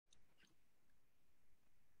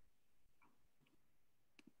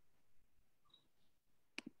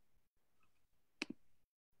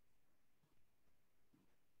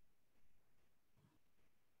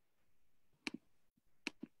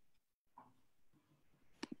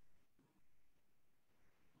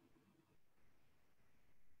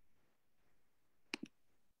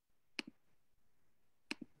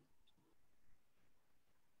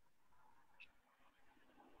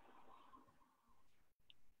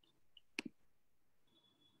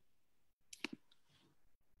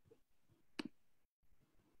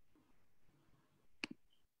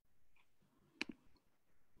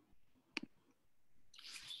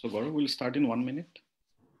So Gaurav, we'll start in 1 minute.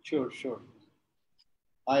 Sure, sure.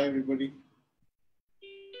 Hi, everybody.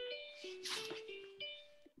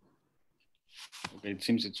 Okay, it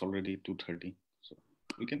seems it's already 2:30, so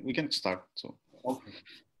we can start. So, okay.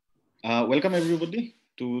 Welcome everybody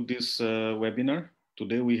to this webinar.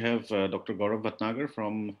 Today we have Dr. Gaurav Bhatnagar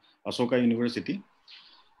from Ashoka University.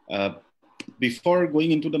 Before going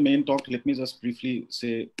into the main talk, let me just briefly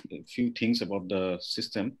say a few things about the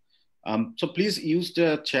system. So please use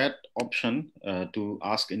the chat option to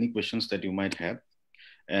ask any questions that you might have.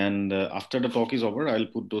 And after the talk is over, I'll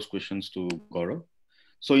put those questions to Gaurav.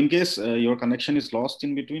 So in case your connection is lost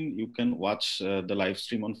in between, you can watch the live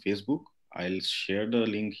stream on Facebook. I'll share the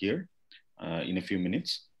link here in a few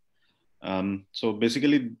minutes. So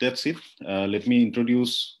basically, that's it. Let me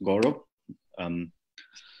introduce Gaurav.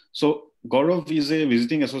 So Gaurav is a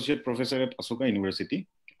visiting associate professor at Ashoka University.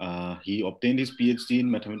 He obtained his PhD in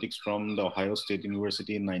mathematics from the Ohio State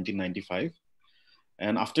University in 1995.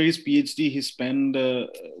 And after his PhD, he spent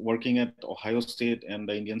working at Ohio State and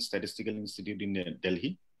the Indian Statistical Institute in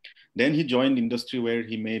Delhi. Then he joined industry where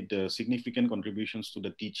he made significant contributions to the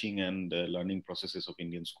teaching and learning processes of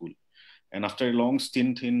Indian school. And after a long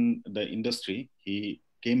stint in the industry, he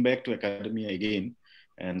came back to academia again.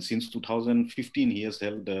 And since 2015, he has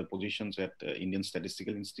held positions at Indian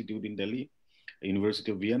Statistical Institute in Delhi,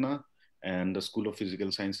 University of Vienna, and the School of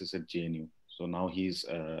Physical Sciences at JNU. So now he's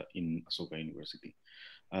in Ashoka University.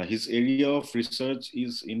 His area of research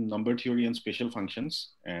is in number theory and spatial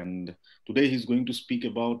functions. And today he's going to speak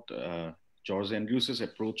about George Andrews's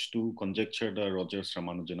approach to conjecture the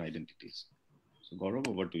Rogers-Ramanujan identities. So Gaurav,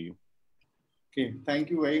 over to you. Okay, thank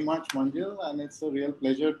you very much, Manjil. And it's a real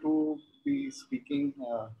pleasure to be speaking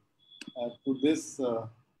to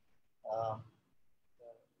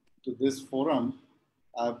this forum.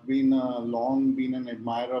 I've been long been an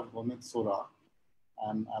admirer of Gomit Sora,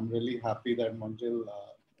 and I'm really happy that Manjil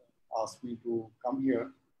asked me to come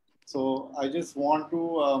here. So I just want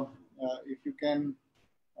to, if you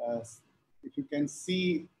can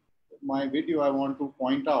see my video, I want to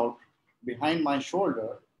point out behind my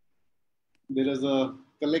shoulder, there is a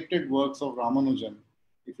collected works of Ramanujan,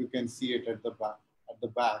 if you can see it at the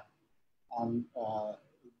back. And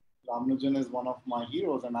Ramanujan is one of my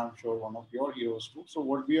heroes, and I'm sure one of your heroes too. So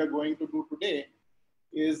what we are going to do today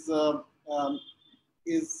is a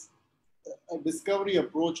discovery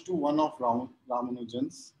approach to one of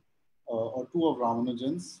Ramanujan's, or two of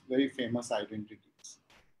Ramanujan's very famous identities.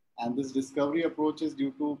 And this discovery approach is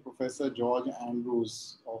due to Professor George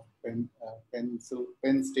Andrews of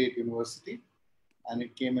Penn State University. And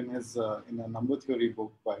it came in his in a number theory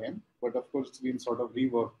book by him. But of course, it's been sort of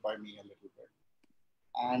reworked by me a little bit.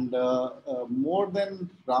 And more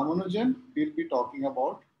than Ramanujan, we'll be talking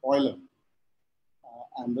about Euler.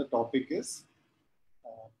 And the topic is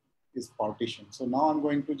partition. So now I'm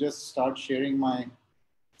going to just start sharing my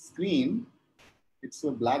screen. It's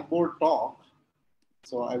a Blackboard talk.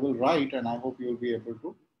 So I will write, and I hope you'll be able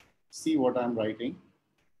to see what I'm writing.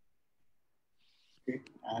 Okay,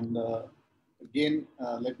 and again,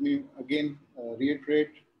 let me again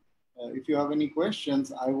reiterate, if you have any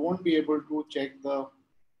questions, I won't be able to check the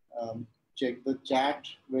chat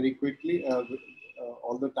very quickly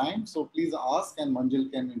all the time. So please ask, and Manjil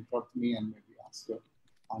can interrupt me and maybe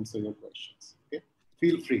answer your questions. Okay,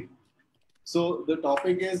 feel free. So the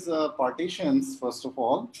topic is partitions, first of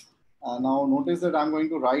all. Now notice that I'm going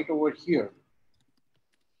to write over here.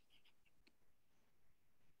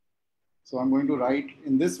 So I'm going to write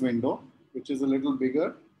in this window, which is a little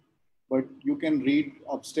bigger, but you can read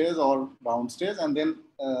upstairs or downstairs. And then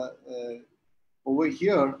over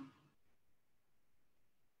here,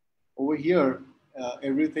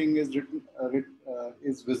 everything is written,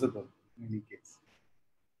 is visible in any case.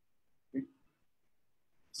 Okay.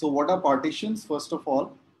 So what are partitions? First of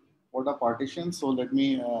all, what are partitions? So let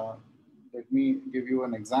me give you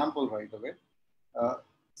an example right away.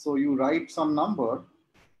 So you write some number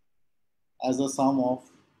as a sum of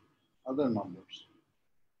other numbers.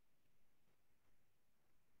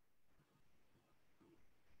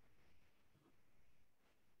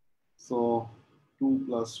 So 2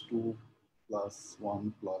 plus 2 plus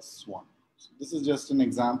 1 plus 1. So this is just an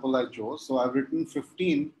example I chose. So I've written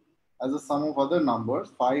 15 as a sum of other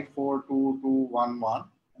numbers, 5, 4, 2, 2, 1, 1.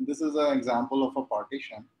 And this is an example of a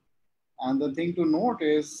partition. And the thing to note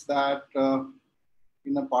is that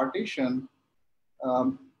in a partition,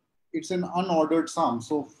 it's an unordered sum.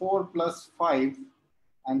 So 4 plus 5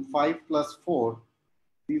 and 5 plus 4,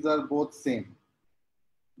 these are both same.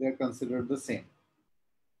 They're considered the same.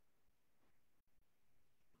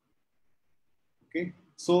 Okay,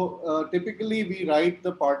 So typically we write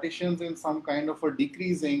the partitions in some kind of a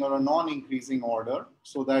decreasing or a non-increasing order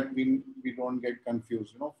so that we don't get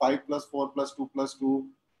confused. 5 plus 4 plus 2 plus 2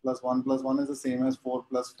 plus 1 is the same as 4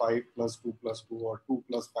 plus 5 plus 2 or 2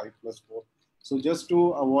 plus 5 plus 4. So just to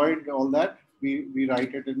avoid all that, we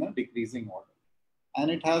write it in a decreasing order.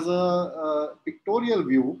 And it has a pictorial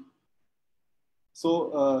view.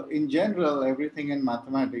 So in general, everything in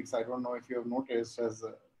mathematics, I don't know if you have noticed, has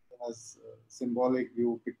symbolic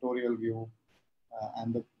view, pictorial view,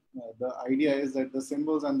 and the idea is that the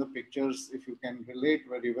symbols and the pictures, if you can relate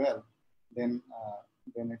very well, then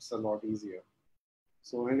it's a lot easier.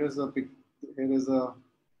 So here is a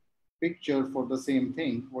picture for the same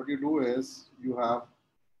thing. What you do is you have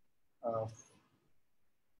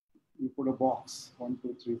you put a box 1,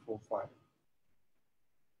 2, 3, 4, 5.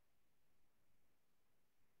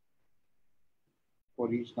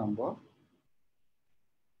 For each number.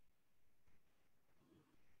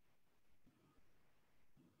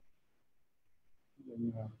 Then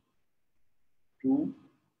you have 2,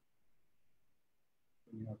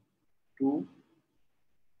 then you have 2,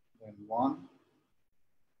 then 1,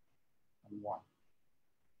 and 1.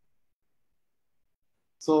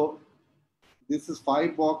 So this is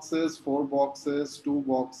 5 boxes, 4 boxes, 2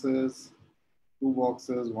 boxes, 2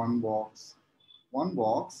 boxes, 1 box, 1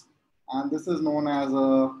 box. And this is known as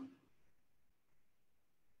a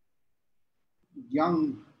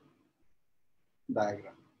Young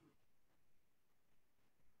diagram.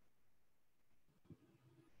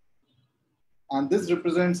 And this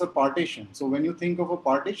represents a partition. So when you think of a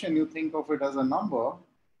partition, you think of it as a number.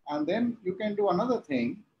 And then you can do another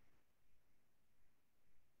thing.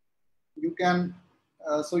 You can,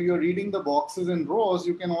 so you're reading the boxes in rows,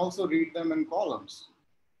 you can also read them in columns.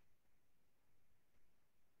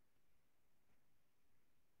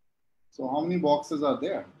 So how many boxes are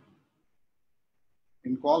there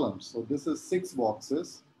in columns? So this is 6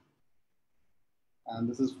 boxes, and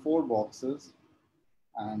this is 4 boxes,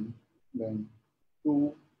 and then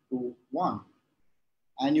 2, 2, 1.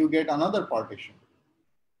 And you get another partition,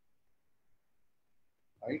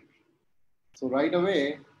 right? So right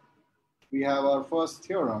away, we have our first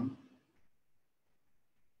theorem.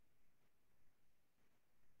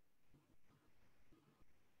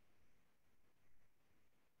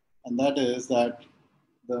 And that is that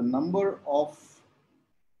the number of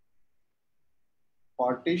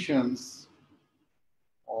partitions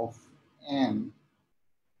of n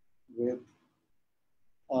with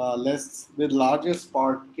with largest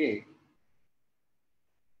part k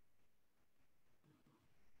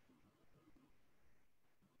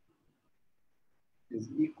is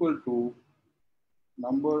equal to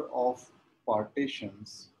number of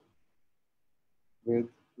partitions with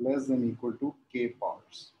less than equal to k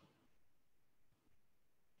parts.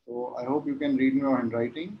 So I hope you can read my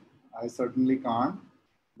handwriting. I certainly can't,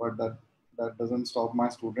 but that doesn't stop my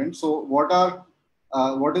students. So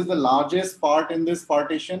what is the largest part in this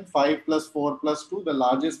partition? 5 plus 4 plus 2. The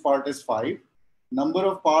largest part is 5. Number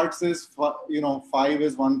of parts is 5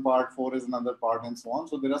 is one part, 4 is another part, and so on.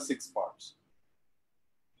 So there are 6 parts.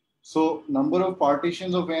 So number of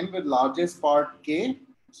partitions of n with largest part k.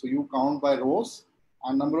 So you count by rows.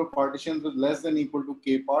 And number of partitions with less than equal to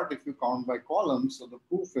k part if you count by columns. So the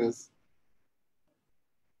proof is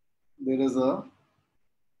there is a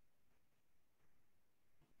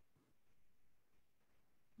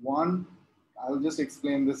one, I'll just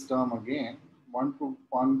explain this term again,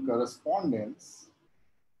 1-to-1 correspondence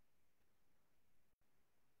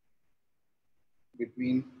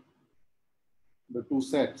between the two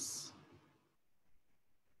sets.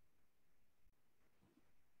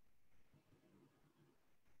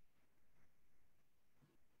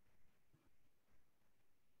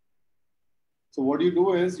 So what you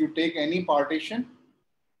do is you take any partition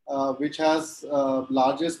which has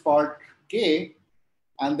largest part k,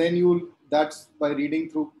 and then that's by reading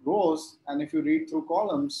through rows, and if you read through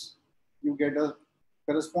columns, you get a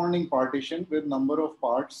corresponding partition with number of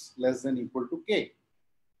parts less than equal to k.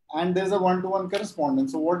 And there's a one-to-one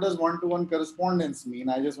correspondence. So what does one-to-one correspondence mean?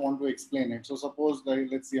 I just want to explain it. So suppose,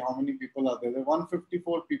 let's see how many people are there. There are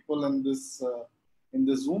 154 people in this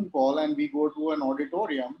Zoom call, and we go to an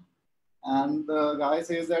auditorium, and the guy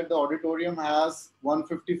says that the auditorium has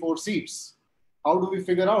 154 seats. How do we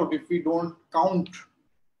figure out if we don't count?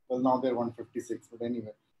 Well, now they're 156, but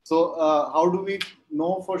anyway. So how do we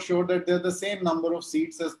know for sure that they're the same number of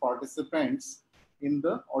seats as participants in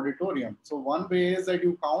the auditorium? So one way is that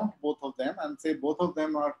you count both of them and say both of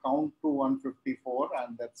them are count to 154,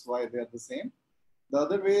 and that's why they're the same. The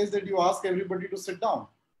other way is that you ask everybody to sit down.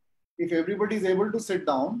 If everybody is able to sit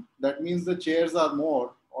down, that means the chairs are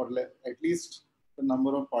more, or at least the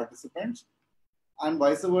number of participants. And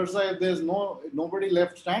vice versa, if there's nobody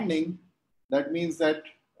left standing, that means that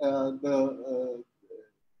the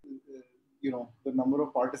number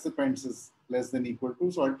of participants is less than equal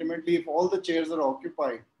to. So ultimately, if all the chairs are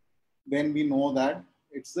occupied, then we know that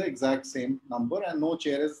it's the exact same number and no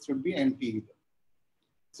chairs should be empty either.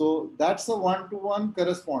 So that's a one-to-one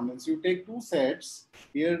correspondence. You take two sets.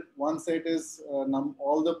 Here, one set is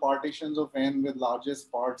all the partitions of n with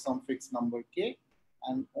largest part some fixed number k,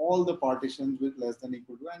 and all the partitions with less than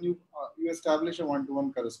equal to, and you establish a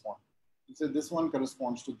one-to-one correspondence. You say this one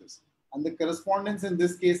corresponds to this. And the correspondence in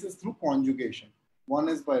this case is through conjugation. One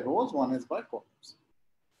is by rows, one is by columns.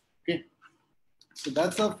 Okay. So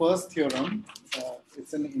that's our first theorem.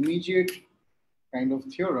 It's an immediate kind of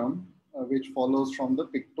theorem which follows from the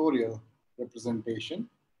pictorial representation.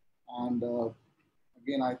 And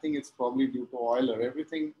again, I think it's probably due to Euler.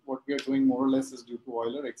 Everything what we are doing more or less is due to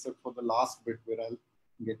Euler, except for the last bit where I'll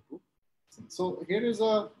get to. So here is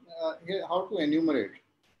here how to enumerate.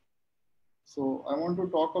 So I want to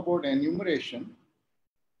talk about enumeration.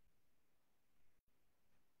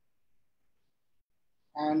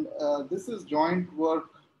 And this is joint work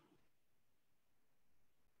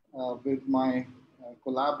with my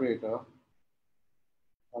collaborator,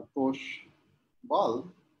 Tosh Bal.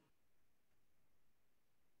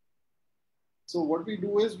 So what we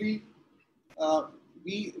do is we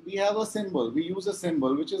have a symbol. We use a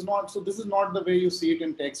symbol which is not. So this is not the way you see it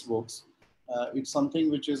in textbooks. It's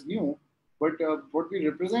something which is new. But what we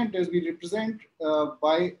represent is we represent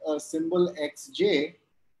by a symbol xj.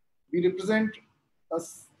 We represent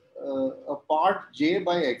a part j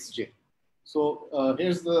by xj. So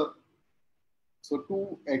here's the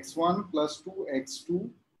 2x1 plus 2x2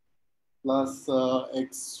 plus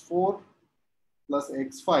x4 plus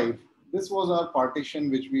x5. This was our partition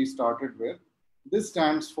which we started with. This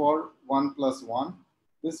stands for 1 plus 1.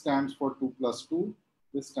 This stands for 2 plus 2.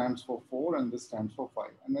 This stands for 4 and this stands for 5.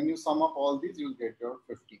 And when you sum up all these, you'll get your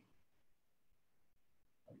 15.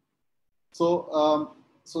 So,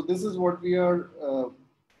 so this is what we are.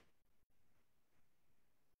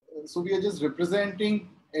 So we are just representing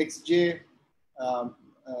xj,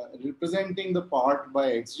 representing the part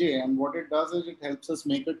by xj, and what it does is it helps us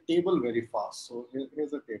make a table very fast. So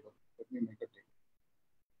here's a table. Let me make a table.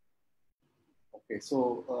 Okay,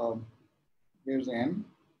 so here's n.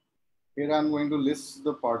 Here I'm going to list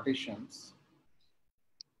the partitions,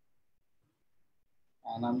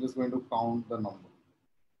 and I'm just going to count the number.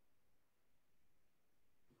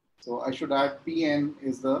 So I should add Pn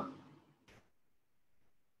is the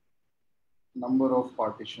number of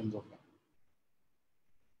partitions of n.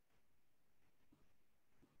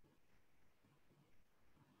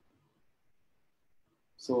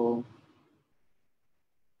 So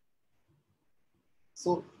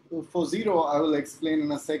for 0, I will explain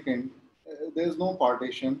in a second. There's no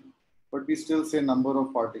partition, but we still say number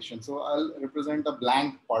of partitions. So I'll represent a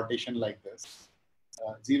blank partition like this.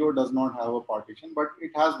 0 does not have a partition, but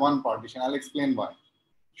it has one partition. I'll explain why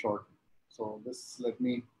shortly. So this, let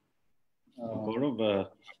me. Gaurav,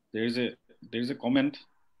 there's a comment.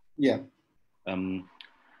 Yeah.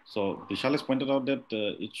 So Vishal has pointed out that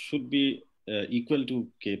it should be equal to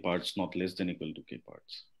k parts, not less than equal to k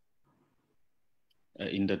parts,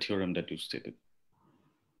 in the theorem that you stated.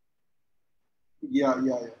 Yeah.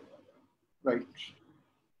 Right.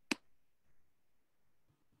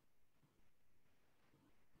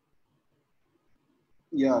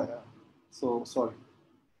 Yeah. So sorry.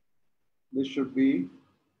 This should be.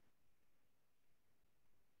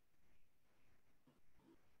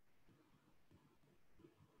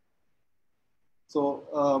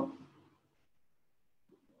 So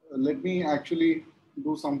let me actually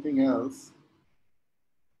do something else.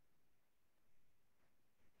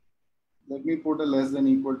 Let me put a less than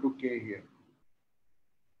equal to k here.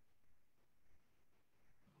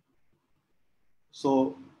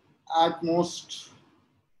 So at most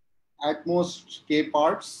k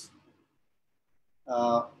parts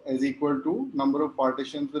is equal to number of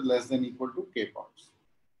partitions with less than equal to k parts.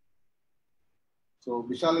 So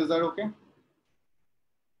Vishal, is that okay?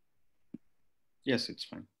 Yes, it's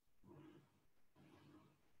fine.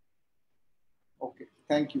 Okay,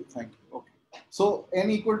 thank you. Okay. So n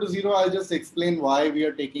equal to 0, I'll just explain why we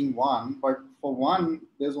are taking 1. But for 1,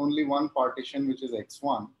 there's only one partition, which is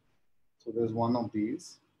x1. So there's one of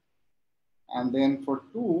these. And then for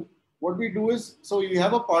 2, what we do is, so you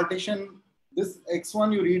have a partition, this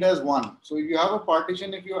x1 you read as 1. So if you have a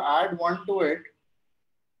partition, if you add 1 to it,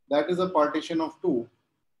 that is a partition of 2.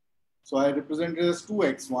 So I represent it as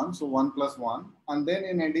 2x1, so 1 plus 1. And then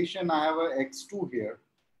in addition, I have a x2 here.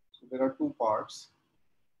 So there are two parts.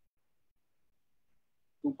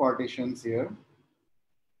 two partitions here.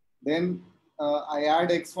 Then I add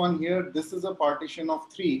x1 here. This is a partition of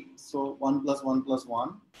 3. So 1 plus 1 plus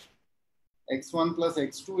 1. x1 plus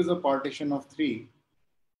x2 is a partition of 3.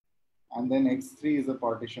 And then x3 is a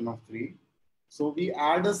partition of 3. So we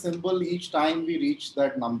add a symbol each time we reach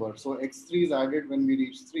that number. So x3 is added when we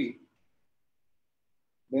reach 3.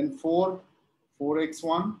 Then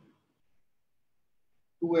 4x1,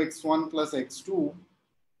 2x1 plus x2,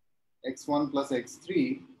 x1 plus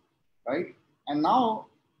x3, right? And now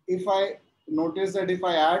if I notice that if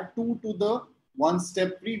I add 2 to the one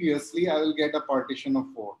step previously, I will get a partition of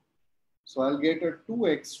 4. So I'll get a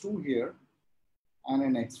 2x2 here and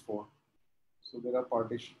an x4. So there are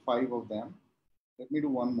partition 5 of them. Let me do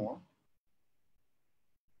one more.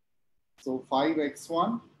 So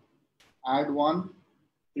 5x1, add 1,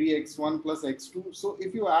 3x1 plus x2. So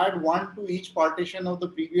if you add 1 to each partition of the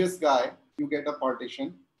previous guy, you get a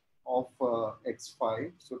partition of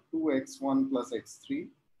x5. So 2x1 plus x3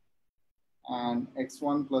 and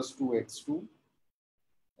x1 plus 2x2,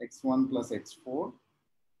 x1 plus x4.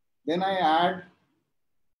 Then I add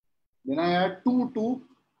 2 to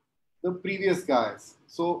the previous guys.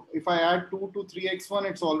 So if I add 2 to 3x1,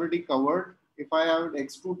 it's already covered. If I add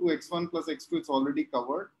x2 to x1 plus x2, it's already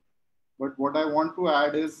covered. But what I want to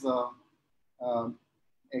add is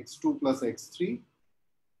x2 plus x3,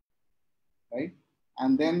 right?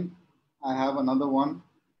 And then I have another one,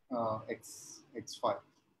 x5.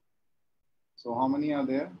 So how many are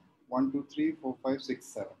there? 1, 2, 3, 4, 5, 6,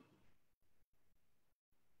 7.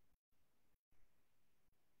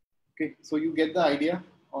 Okay, so you get the idea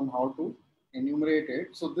on how to enumerate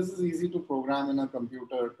it. So this is easy to program in a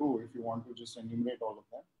computer too, if you want to just enumerate all of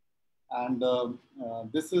them. And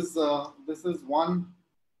this is one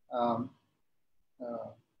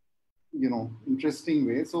interesting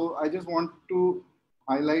way. So I just want to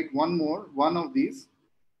highlight one of these.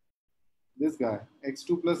 This guy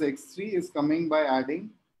x2 plus x3 is coming by adding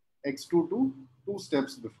x2 to 2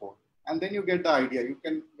 steps before, and then you get the idea. You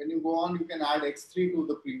can, when you go on, you can add x3 to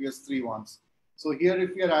the previous 3 ones. So here,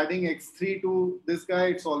 if you're adding x3 to this guy,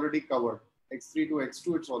 it's already covered. x3 to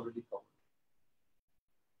x2, it's already covered.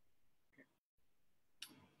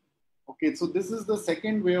 Okay, so this is the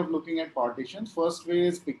second way of looking at partitions. First way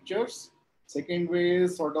is pictures. Second way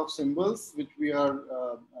is sort of symbols, which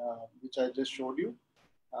I just showed you.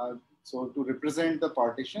 So to represent the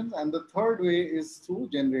partitions. And the third way is through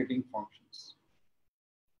generating functions.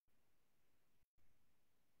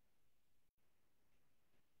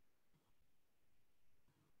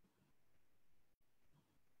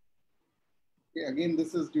 Okay, again,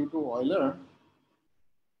 this is due to Euler.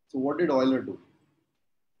 So what did Euler do?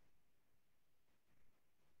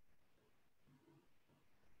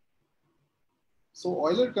 So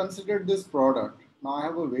Euler considered this product. Now I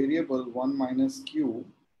have a variable 1 minus q,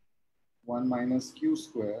 1 minus q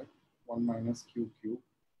square, 1 minus q cube,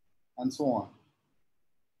 and so on.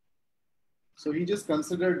 So he just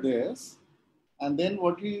considered this. And then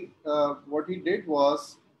what he did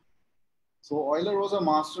was, so Euler was a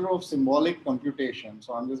master of symbolic computation.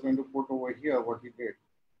 So I'm just going to put over here what he did.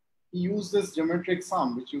 He used this geometric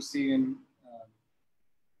sum, which you see in,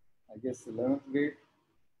 I guess, 11th grade.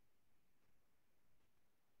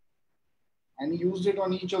 And he used it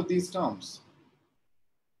on each of these terms.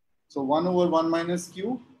 So 1 over 1 minus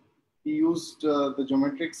q, he used the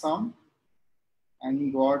geometric sum, and he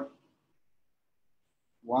got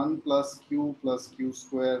 1 plus q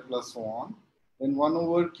square plus so on. Then 1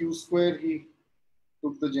 over q square, he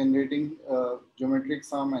took the geometric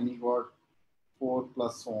sum, and he got 4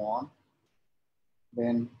 plus so on.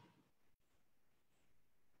 Then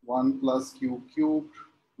 1 plus q cubed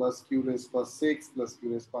plus q raised plus 6 plus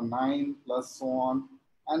q raised plus 9 plus so on.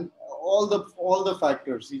 And all the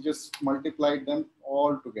factors, he just multiplied them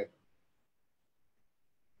all together.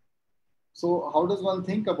 So how does one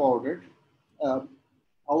think about it?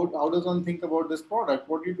 How does one think about this product?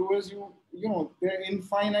 What you do is they're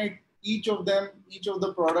infinite. Each of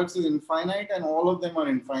the products is infinite, and all of them are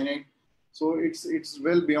infinite. So it's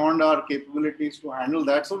well beyond our capabilities to handle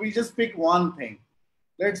that. So we just pick one thing.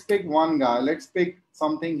 Let's pick one guy. Let's pick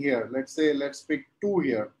something here. Let's pick 2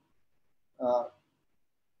 here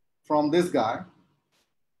from this guy.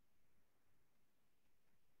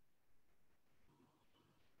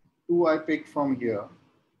 2 I picked from here.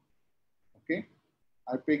 Okay.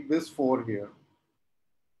 I pick this 4 here.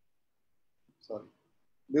 Sorry.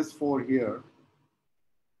 This 4 here.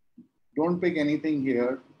 Don't pick anything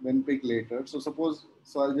here, then pick later. So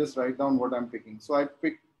I'll just write down what I'm picking. So I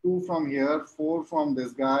pick 2 from here, 4 from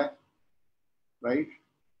this guy, right?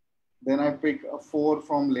 Then I pick a 4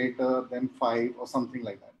 from later, then 5 or something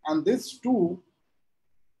like that. And this 2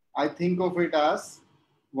 I think of it as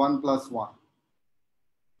 1 plus 1.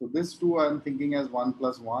 So this 2 I'm thinking as 1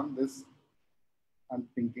 plus 1. This I'm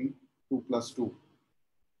thinking 2 plus 2.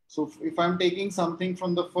 So if I'm taking something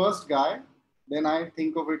from the first guy, then I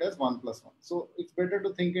think of it as 1 plus 1. So it's better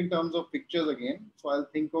to think in terms of pictures again. So I'll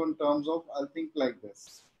think I'll think like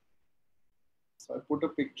this. So I put a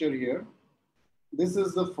picture here. This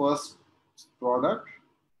is the first product.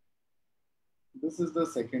 This is the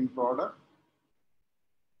second product.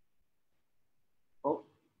 Oh,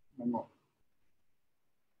 no.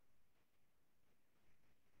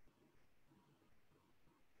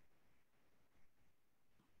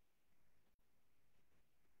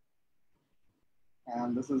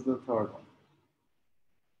 And this is the third one.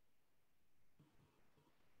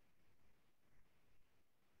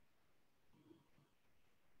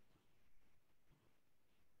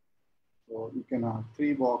 So you can have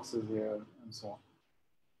 3 boxes here and so on.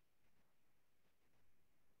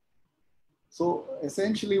 So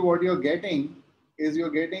essentially what you're getting is you're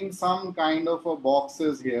getting some kind of a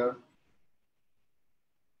boxes here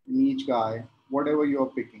in each guy, whatever you're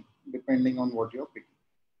picking, depending on what you're picking.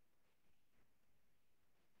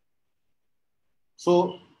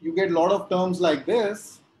 So you get a lot of terms like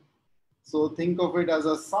this. So think of it as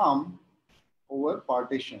a sum over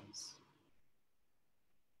partitions.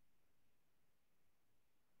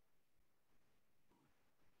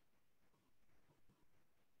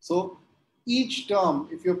 So each term,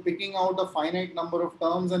 if you're picking out a finite number of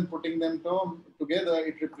terms and putting them together,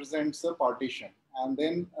 it represents a partition. And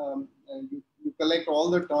then you collect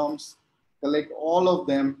all the terms, collect all of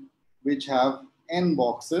them which have n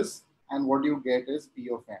boxes, and what you get is P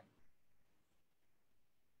of n.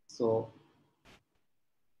 So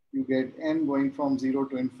you get n going from 0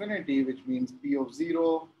 to infinity, which means P of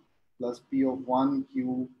 0 plus P of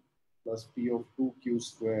 1q plus P of 2q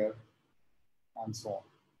square, and so on.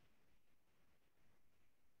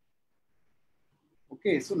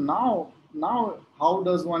 Okay, so now how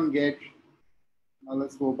does one get, now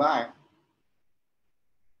let's go back.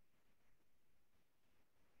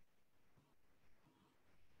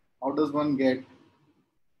 How does one get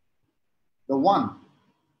the 1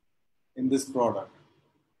 in this product?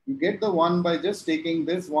 You get the 1 by just taking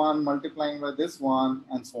this 1, multiplying by this 1,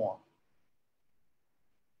 and so on.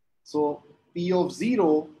 So P of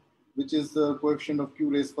 0, which is the coefficient of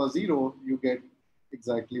q raised by 0, you get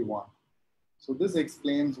exactly 1. So this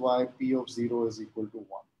explains why P of 0 is equal to 1.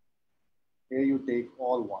 Here you take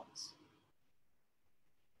all 1s.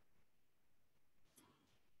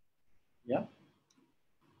 Yeah.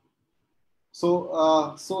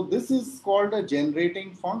 So this is called a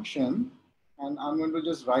generating function, and I'm going to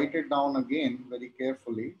just write it down again very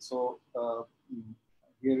carefully. So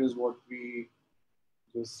here is what we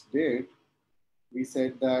just did. We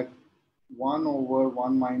said that 1 over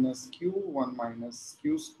 1 minus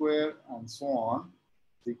q square, and so on,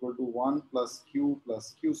 is equal to 1 plus q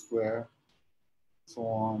square, so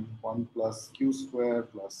on, 1 plus q square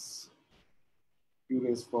plus q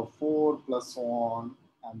raised to 4 plus so on,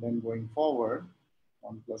 and then going forward,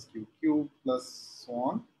 1 plus q cube plus so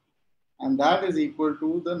on. And that is equal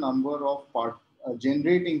to the number of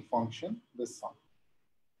generating function, this sum.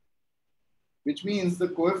 Which means the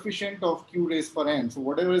coefficient of q raised per n. So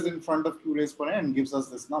whatever is in front of q raised per n gives us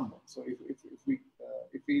this number. So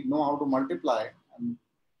if we know how to multiply and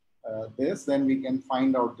this, then we can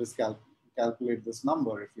find out this, calculate this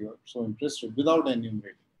number if you're so interested without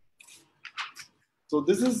enumerating. So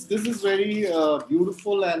this is very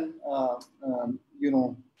beautiful and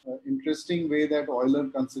interesting way that Euler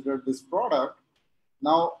considered this product.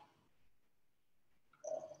 Now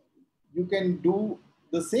you can do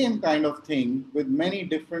the same kind of thing with many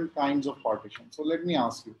different kinds of partitions. So let me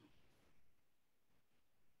ask you.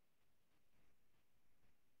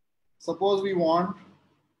 Suppose we want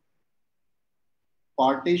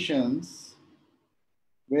partitions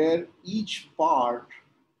where each part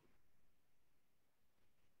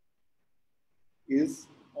is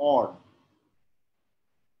odd,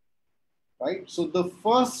 right? So the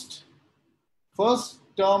first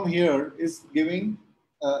term here is giving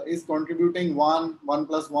is contributing 1, 1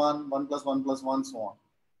 plus 1, 1 plus 1 plus 1, so on.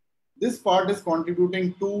 This part is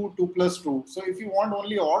contributing 2, 2 plus 2. So if you want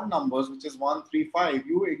only odd numbers, which is 1, 3, 5,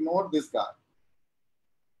 you ignore this guy,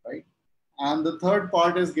 right? And the third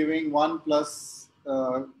part is giving 1 plus,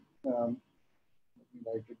 let me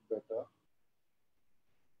write it better.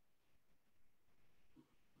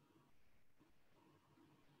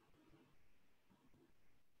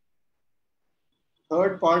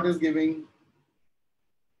 Third part is giving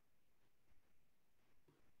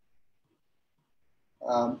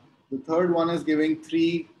the third one is giving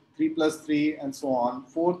 3 3 plus 3, and so on.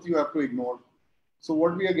 Fourth, you have to ignore. So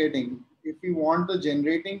what we are getting, if we want the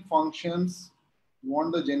generating functions, we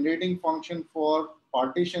want the generating function for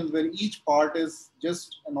partitions where each part is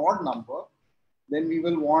just an odd number, then we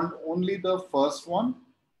will want only the first one.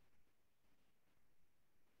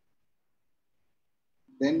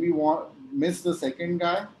 Then we miss the second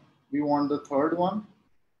guy. We want the third one,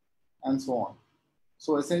 and so on.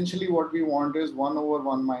 So essentially what we want is 1 over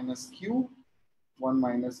 1 minus q, 1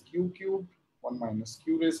 minus q cubed, 1 minus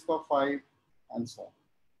q raised to 5, and so on.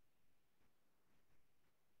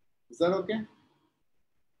 Is that okay?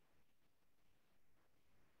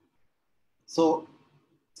 So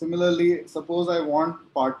similarly, suppose I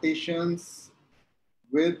want partitions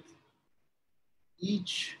with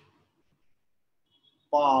each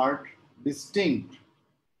part distinct.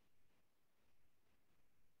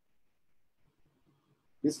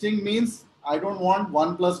 Distinct means I don't want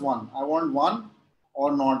 1 plus 1. I want 1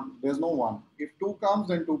 or not. There's no 1. If 2 comes,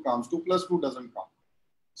 then 2 comes. 2 plus 2 doesn't come.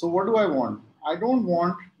 So what do I want? I don't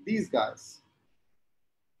want these guys.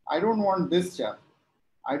 I don't want this chap.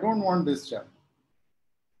 I don't want this chap.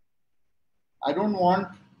 I don't want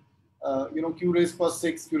q raised to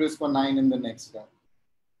 6, q raised to 9 in the next guy.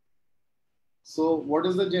 So what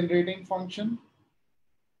is the generating function?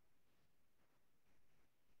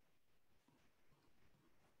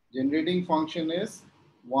 Generating function is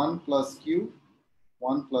 1 plus q,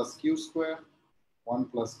 1 plus q square, 1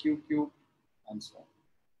 plus q cube, and so on.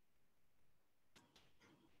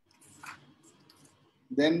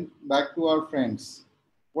 Then back to our friends.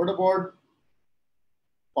 What about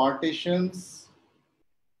partitions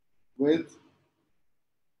with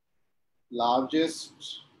largest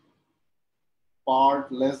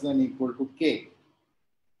part less than equal to k?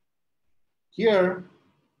 Here,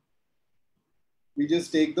 we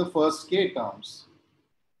just take the first k terms.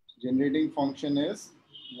 Generating function is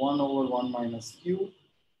 1 over 1 minus q,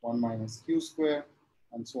 1 minus q square,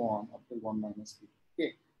 and so on up till 1 minus q.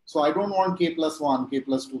 Okay. So I don't want k plus 1, k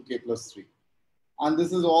plus 2, k plus 3. And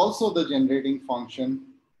this is also the generating function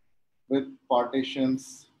with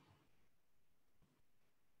partitions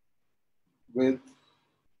with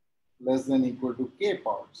less than equal to k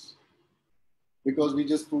parts. Because we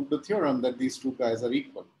just proved the theorem that these two guys are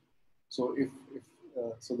equal. So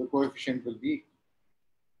so the coefficient will be equal.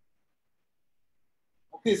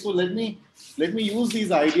 Okay, so let me use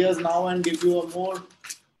these ideas now and give you a more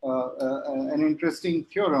an interesting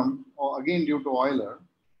theorem, or again due to Euler.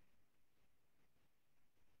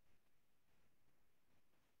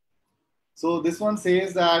 So this one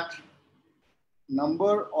says that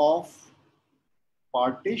number of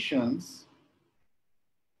partitions,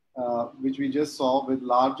 which we just saw, with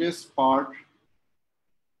largest part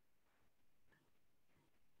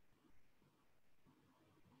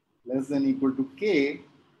less than equal to k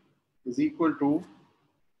is equal to,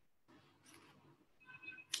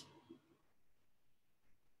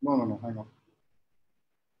 no, hang on.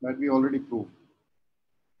 That we already proved.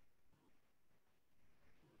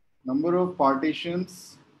 Number of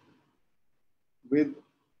partitions with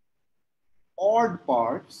odd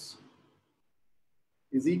parts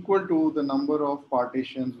is equal to the number of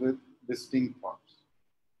partitions with distinct parts.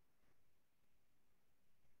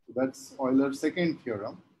 So that's Euler's second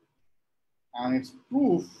theorem. And its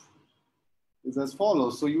proof is as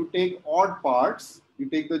follows. So you take odd parts, you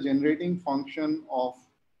take the generating function of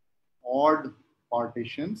odd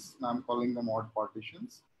partitions. Now I'm calling them odd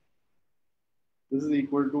partitions. This is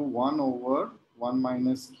equal to 1 over 1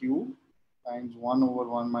 minus q times 1 over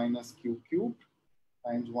 1 minus q cubed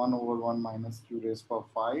times 1 over 1 minus q raised to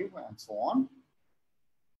 5, and so on.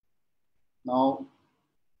 Now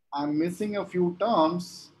I'm missing a few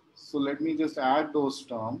terms, so let me just add those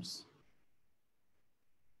terms.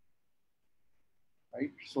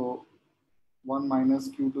 Right, so 1 minus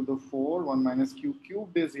q to the 4, 1 minus q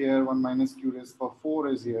cubed is here, 1 minus q raised to 4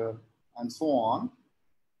 is here, and so on.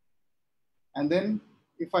 And then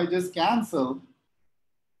if I just cancel,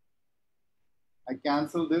 I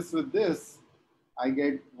cancel this with this, I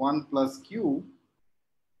get 1 plus q.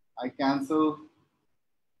 I cancel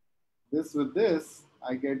this with this,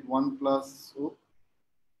 I get 1 plus,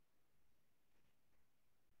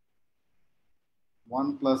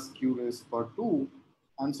 1 plus q raised to 2,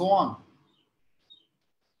 and so on.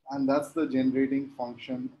 And that's the generating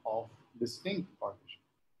function of distinct partition.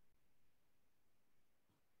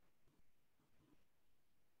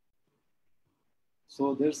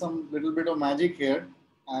 So there's some little bit of magic here,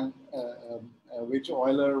 and which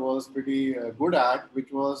Euler was pretty good at,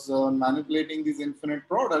 which was manipulating these infinite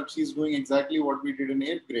products. He's doing exactly what we did in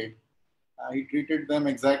 8th grade. He treated them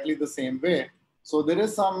exactly the same way. So there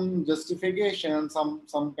is some justification,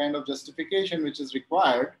 some kind of justification which is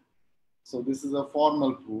required. So this is a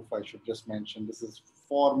formal proof. I should just mention this is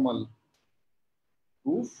formal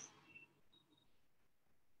proof,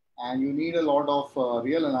 and you need a lot of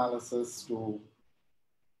real analysis to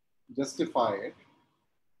justify it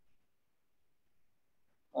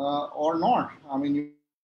or not. I mean, you can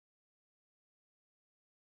just say that this is a formal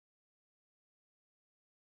proof,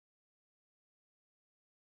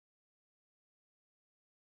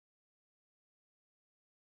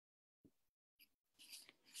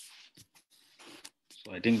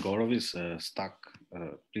 So I think Gaurav is stuck.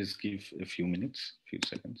 Please give a few minutes, few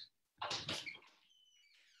seconds.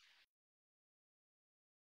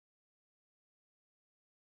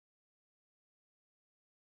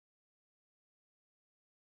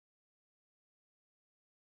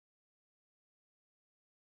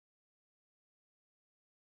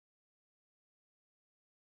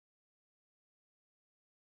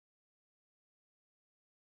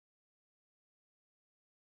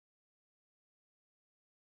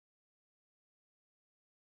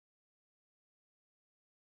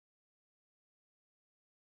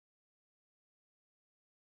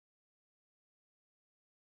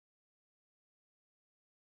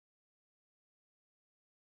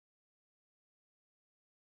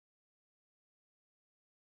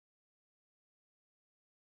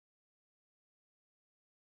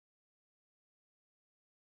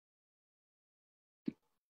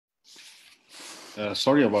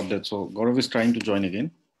 Sorry about that. So Gaurav is trying to join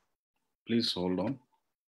again. Please hold on.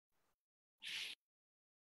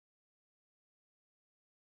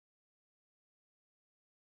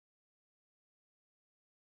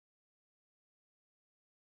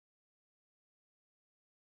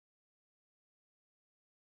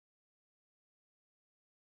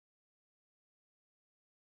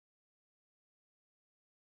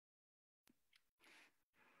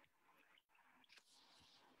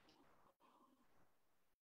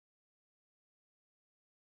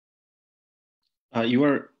 You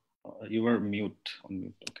were mute on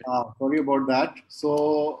mute. Okay. Sorry about that.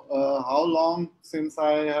 So how long since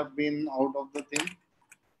I have been out of the thing?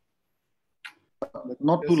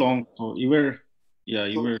 Not too long. So you were, yeah,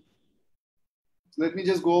 you were. Let me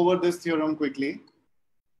just go over this theorem quickly.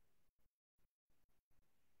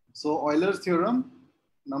 So Euler's theorem,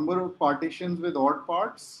 number of partitions with odd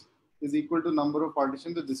parts is equal to number of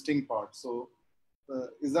partitions with distinct parts. So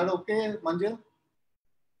is that okay, Manjil?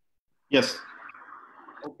 Yes.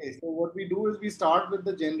 Okay, so what we do is we start with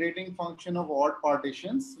the generating function of odd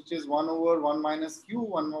partitions, which is 1 over 1 minus q,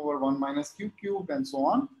 1 over 1 minus q cubed, and so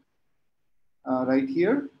on. Right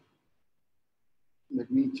here.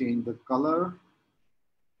 Let me change the color.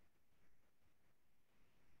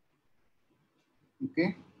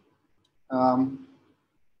 Okay.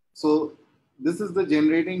 So this is the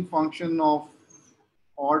generating function of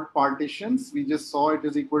odd partitions. We just saw it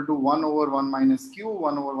is equal to 1 over 1 minus q,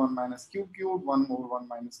 1 over 1 minus q cubed, 1 over 1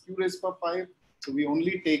 minus q raised to 5. So we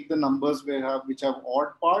only take the numbers which have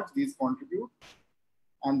odd parts, these contribute.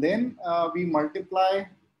 And then we multiply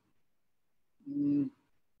we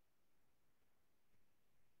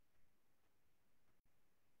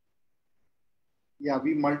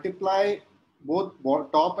multiply both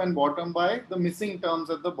top and bottom by the missing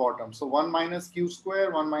terms at the bottom. So 1 minus q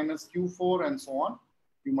square, 1 minus q4, and so on.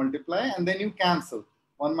 You multiply and then you cancel.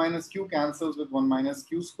 1 minus q cancels with 1 minus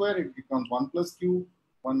q square. It becomes 1 plus q.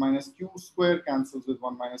 1 minus q square cancels with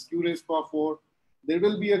 1 minus q raised to 4. There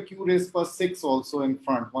will be a q raised to 6 also in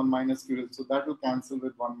front. 1 minus q raised. So that will cancel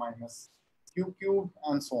with 1 minus q cubed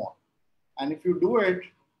and so on. And if you do it,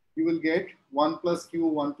 you will get 1 plus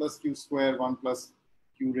q square, 1 plus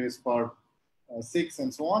q raised to 6,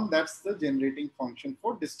 and so on. That's the generating function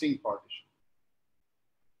for distinct partition.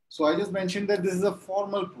 So I just mentioned that this is a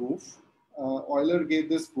formal proof. Euler gave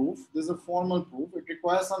this proof. This is a formal proof. It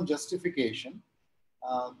requires some justification.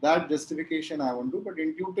 That justification I won't do, but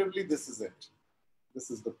intuitively this is it.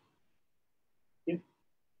 This is the. Okay.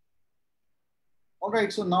 All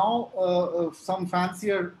right. So now some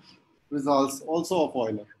fancier results also of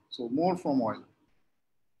Euler. So more from Euler.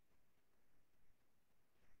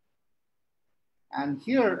 And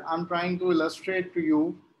here I'm trying to illustrate to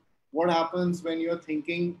you what happens when you're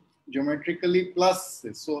thinking geometrically plus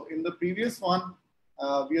this. So in the previous one,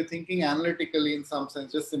 we are thinking analytically in some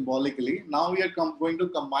sense, just symbolically. Now we are going to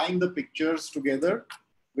combine the pictures together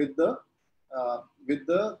with the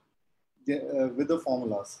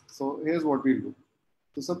formulas. So here's what we'll do.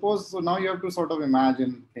 So suppose, so now you have to sort of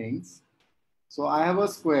imagine things. So I have a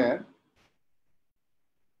square.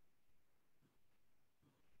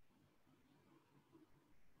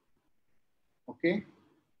 Okay.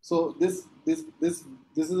 So this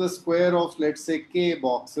is a square of, let's say, k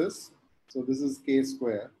boxes. So this is k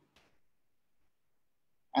square.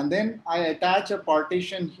 And then I attach a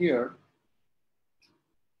partition here,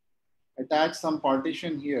 attach some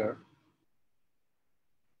partition here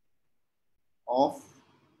of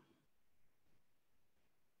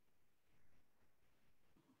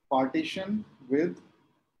partition with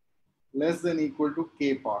less than equal to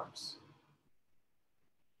k parts.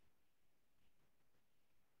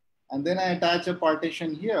 And then I attach a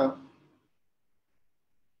partition here,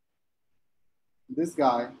 this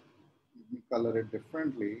guy, let me color it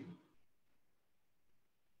differently.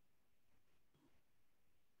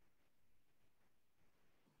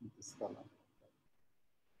 This color.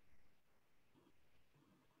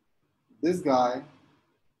 This guy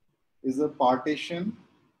is a partition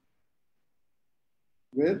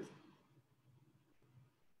with,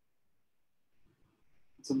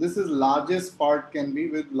 so this is largest part can be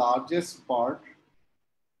with largest part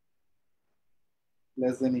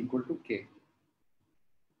less than equal to k.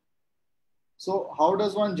 So how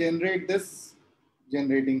does one generate this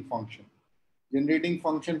generating function? Generating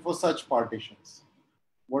function for such partitions.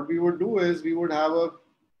 What we would do is we would have a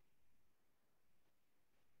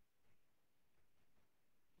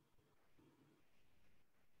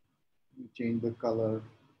change the color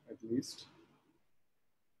at least.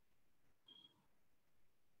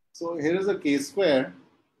 So here is a k square.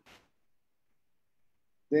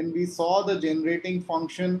 Then we saw the generating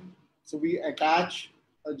function. So we attach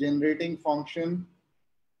a generating function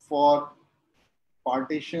for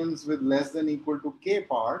partitions with less than equal to k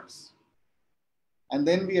parts. And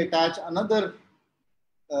then we attach another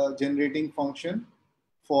generating function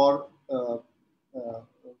for uh,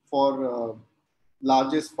 uh,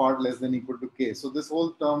 largest part less than equal to k. So this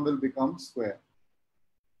whole term will become square.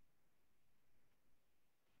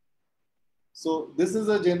 So this is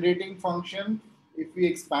a generating function. If we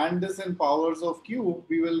expand this in powers of cube,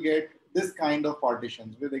 we will get this kind of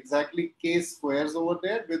partitions with exactly k squares over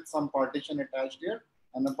there with some partition attached here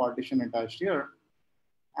and a partition attached here.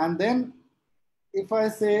 And then if I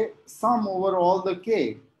say sum over all the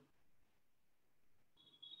k,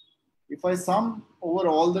 if I sum over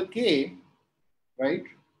all the k, right,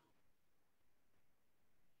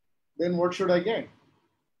 then what should I get?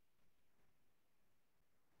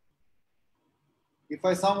 If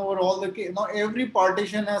I sum over all the k, now every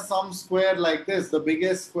partition has some square like this, the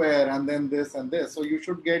biggest square, and then this and this. So you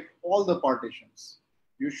should get all the partitions.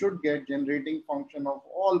 You should get generating function of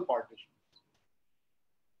all partitions.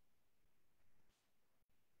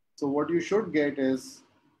 So what you should get is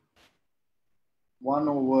 1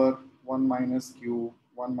 over 1 minus q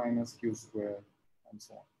square, and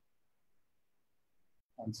so on,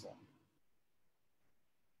 and so on.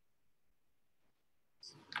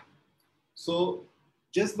 So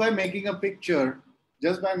just by making a picture,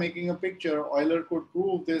 Euler could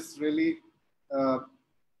prove this really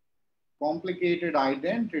complicated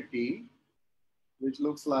identity, which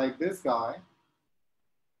looks like this guy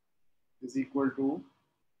is equal to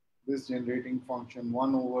this generating function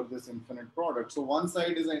 1 over this infinite product. So one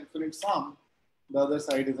side is an infinite sum, the other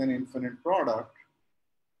side is an infinite product.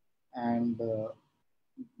 And let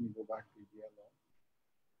me go back to yellow.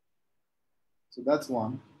 So that's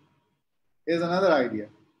one. Here's another idea.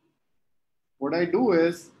 What I do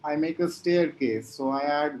is I make a staircase. So I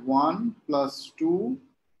add 1 plus 2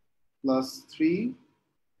 plus 3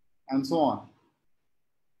 and so on.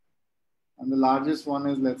 And the largest one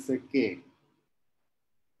is, let's say, k.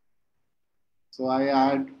 So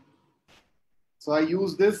I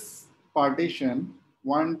use this partition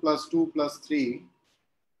 1 plus 2 plus 3,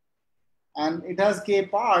 and it has k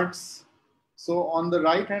parts. So on the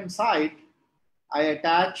right hand side, I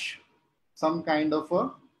attach some kind of a,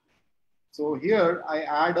 so here I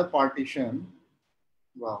add a partition.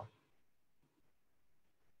 Wow.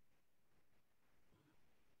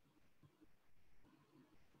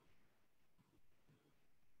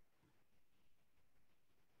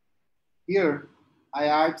 Here I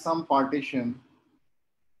add some partition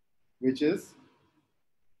which is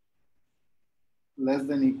less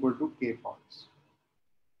than equal to k parts.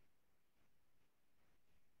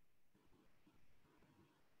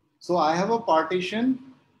 So I have a partition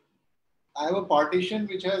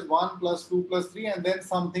which has 1 plus 2 plus 3 and then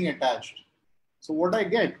something attached. So what I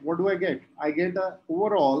get, what do I get? I get a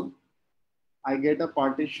overall, I get a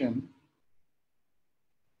partition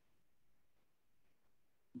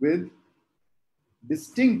with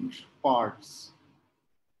distinct parts.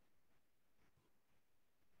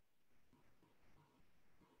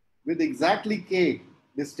 With exactly k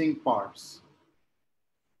distinct parts.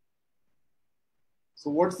 So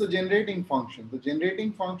what's the generating function? The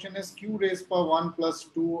generating function is q raised power 1 plus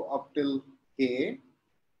 2 up till k.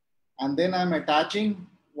 And then I'm attaching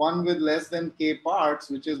 1 with less than k parts,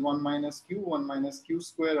 which is 1 minus q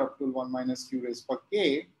square up till 1 minus q raised power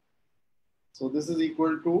k. So this is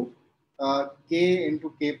equal to k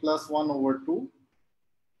into k plus 1 over 2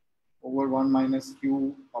 over 1 minus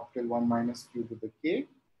q up till 1 minus q to the k.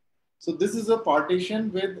 So this is a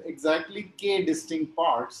partition with exactly k distinct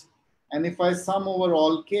parts. And if I sum over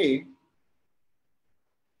all k,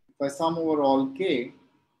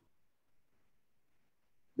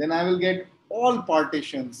 then I will get all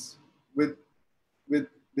partitions with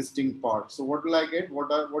distinct parts. So what will I get?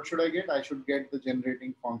 What should I get? I should get the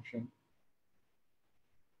generating function.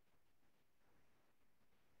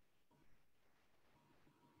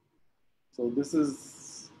 So this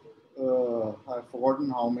is, I've forgotten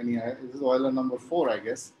how many. This is Euler number 4, I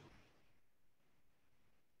guess.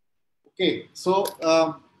 Okay, so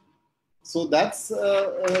that's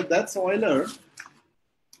Euler.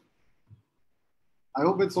 I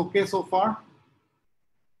hope it's okay so far.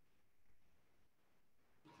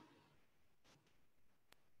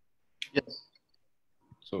 Yes.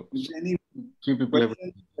 So If any few people have.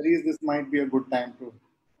 questions, this might be a good time to.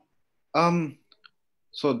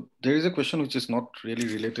 So there is a question which is not really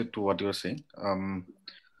related to what you are saying.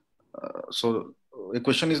 So a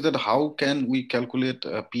question is that how can we calculate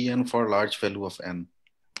Pn for large value of n?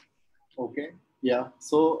 Okay. Yeah.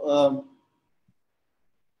 So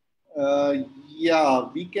yeah,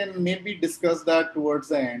 we can maybe discuss that towards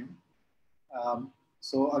the end.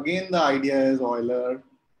 So again, the idea is Euler.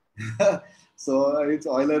 So it's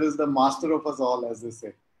Euler is the master of us all, as they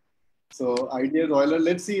say. So idea is Euler.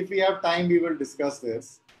 Let's see if we have time, we will discuss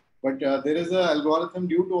this. But there is an algorithm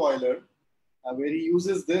due to Euler where he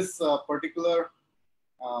uses this particular,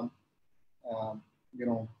 um, you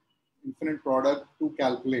know, infinite product to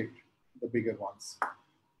calculate the bigger ones.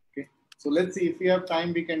 Okay. So let's see if we have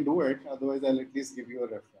time, we can do it. Otherwise, I'll at least give you a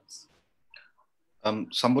reference.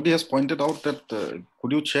 Somebody has pointed out that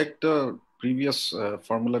could you check the previous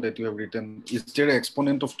formula that you have written? Is there an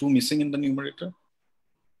exponent of 2 missing in the numerator?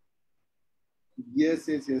 Yes,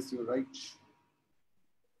 you're right.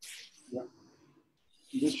 Yeah,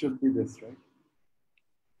 this should be this, right?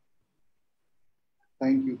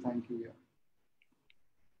 Thank you. Yeah.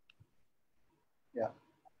 Yeah,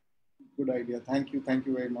 good idea. Thank you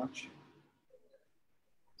very much.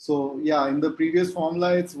 So yeah, in the previous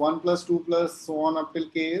formula, it's 1 plus 2 plus so on up till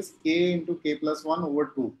k is k into k plus 1 over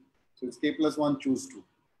 2. So it's k plus 1 choose 2.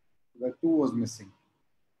 The 2 was missing.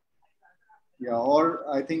 Yeah, or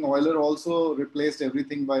I think Euler also replaced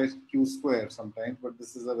everything by q square sometimes, but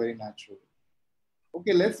this is a very natural.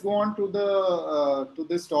 Okay, let's go on to the to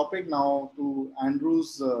this topic now, to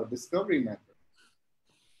Andrew's discovery method.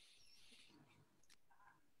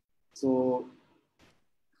 So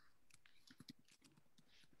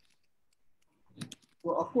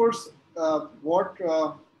of course, what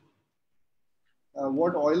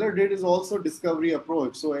Euler did is also discovery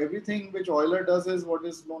approach. So everything which Euler does is what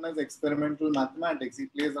is known as experimental mathematics. He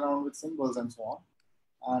plays around with symbols and so on,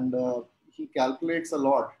 and he calculates a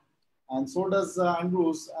lot. And so does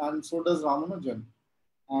Andrews, and so does Ramanujan.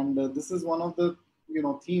 And this is one of the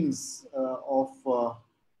themes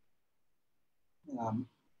um,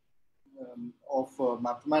 of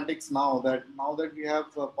mathematics now that we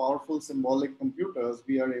have powerful symbolic computers,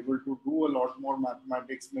 we are able to do a lot more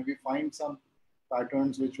mathematics, maybe find some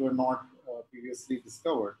patterns which were not previously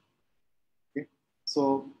discovered. Okay,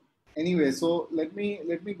 so anyway, so let me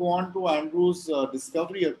go on to Andrew's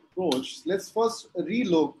discovery approach. Let's first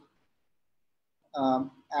relook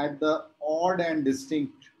at the odd and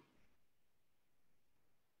distinct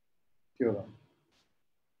theorem.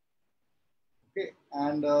 Okay,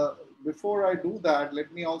 and before I do that,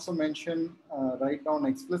 let me also mention, write down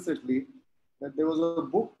explicitly that there was a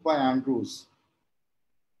book by Andrews.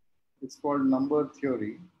 It's called Number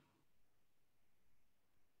Theory,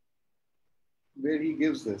 where he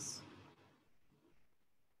gives this.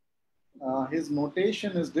 His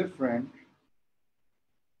notation is different.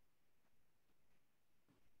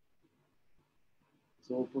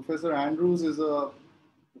 So Professor Andrews is a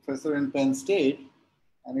professor in Penn State,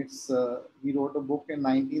 and it's he wrote a book in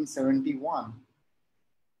 1971,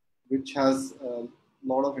 which has a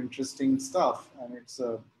lot of interesting stuff, and it's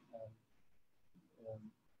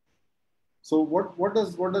so what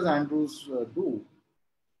does Andrews do?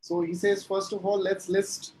 So he says, first of all, let's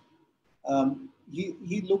list.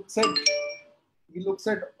 He looks at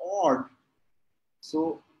odd.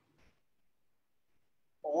 So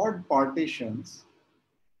odd partitions,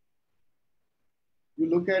 you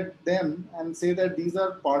look at them and say that these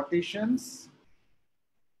are partitions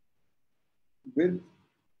with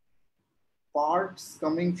parts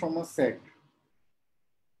coming from a set.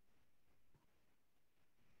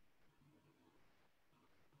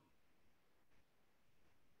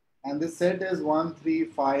 And this set is 1, 3,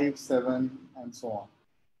 5, 7, and so on.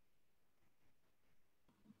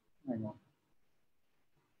 Hang on.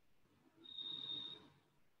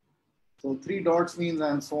 So 3 dots means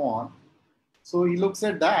and so on. So he looks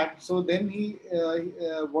at that. So then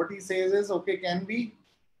what he says is, okay, can we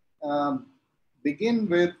begin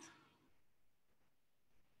with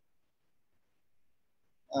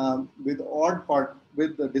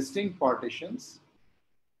with the distinct partitions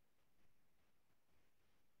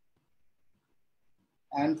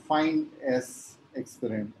and find S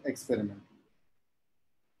experiment.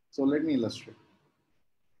 So let me illustrate.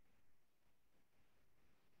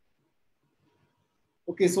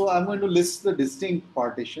 Okay, so I'm going to list the distinct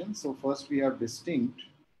partitions. So first we have distinct.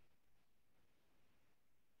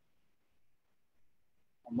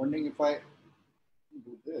 I'm wondering if I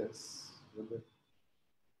do this, will it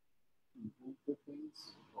improve the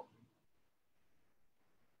things?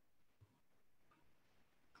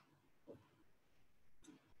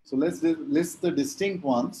 So let's list the distinct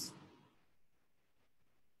ones.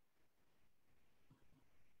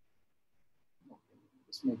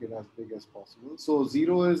 Let's make it as big as possible. So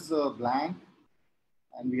 0 is blank,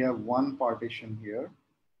 and we have one partition here.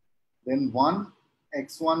 Then 1,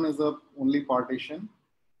 x1 is the only partition.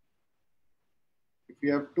 If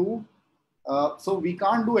you have 2, so we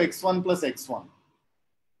can't do x1 plus x1.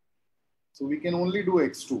 So we can only do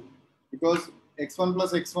x2 because x1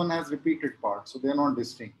 plus x1 has repeated parts, so they're not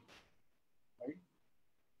distinct, right?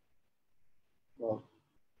 Well,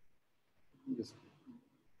 yes.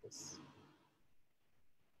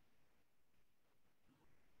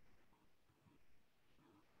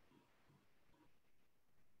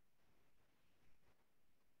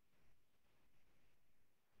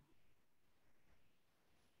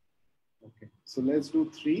 Okay, so let's do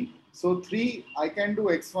 3. So 3, I can do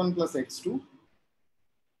x1 plus x2.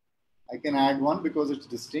 I can add 1 because it's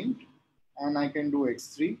distinct, and I can do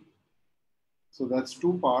x3. So that's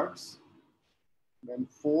 2 parts. Then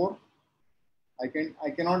 4, I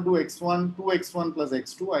cannot do x1, 2x1 plus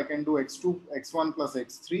x2. I can do x1 plus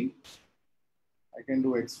x3. I can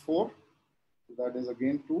do x4. So that is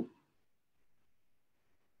again 2.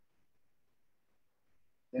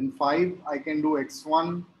 Then 5, I can do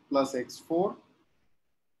x1 plus x4.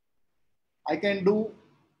 I can do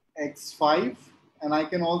x5, and I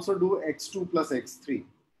can also do x2 plus x3.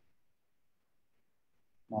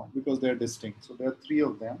 Now, because they're distinct. So there are 3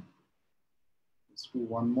 of them. Let's do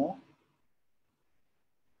one more.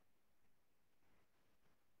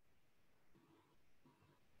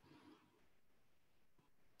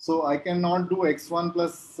 So I cannot do x1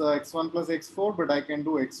 plus x4, but I can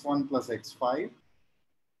do x1 plus x5.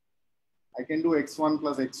 I can do x1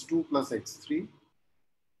 plus x2 plus x3.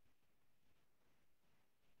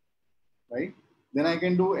 Right? Then I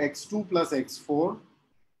can do x2 plus x4.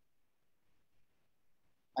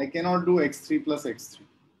 I cannot do x3 plus x3.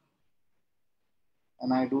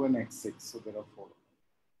 And I do an x6. So there are 4.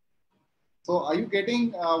 So are you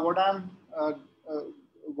getting what I'm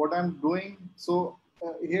doing? So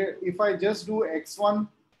here, if I just do x1,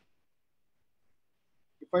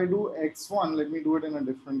 if I do x1, let me do it in a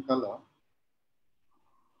different color.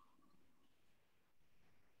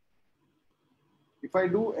 If I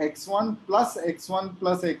do x1 plus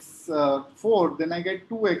x4, then I get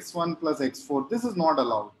 2x1 plus x4. This is not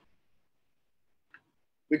allowed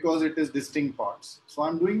because it is distinct parts. So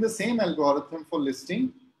I'm doing the same algorithm for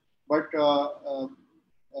listing, but I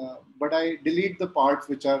delete the parts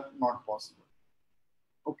which are not possible.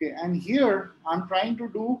 Okay, and here I'm trying to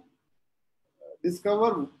do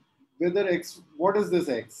discover whether x, what is this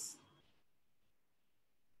x?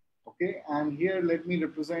 Okay, and here let me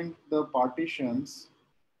represent the partitions.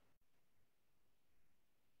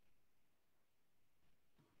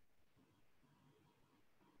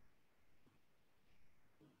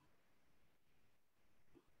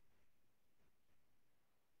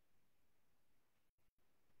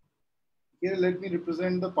 Here, let me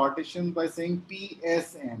represent the partition by saying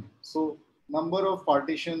PSN. So, number of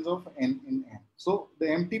partitions of n in n. So, the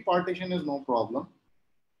empty partition is no problem.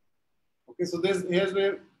 Okay, so here's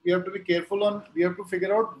where we have to be careful on. We have to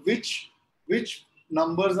figure out which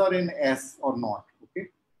numbers are in S or not. Okay,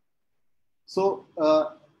 so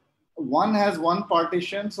 1 has one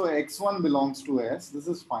partition, so x1 belongs to S. This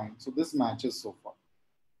is fine. So this matches so far.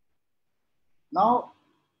 Now,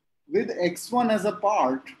 with x1 as a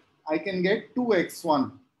part, I can get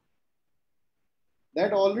 2x1.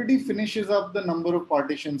 That already finishes up the number of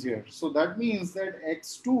partitions here. So that means that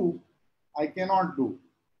x2 I cannot do.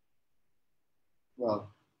 Well,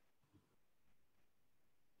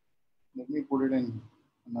 let me put it in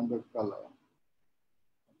another color. I'll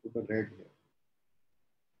put a red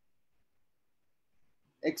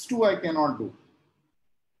here. X2 I cannot do.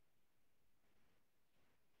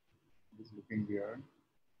 It's looking weird.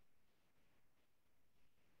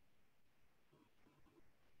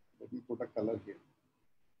 Let me put a color here.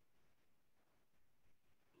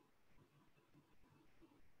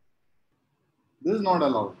 This is not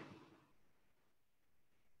allowed.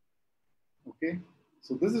 Okay,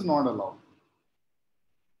 so this is not allowed.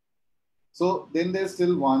 So then there's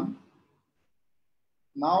still one.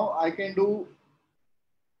 Now I can do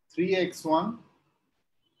 3x1,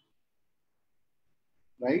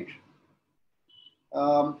 right?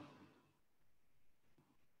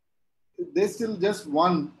 There's still just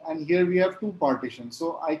one, and here we have two partitions.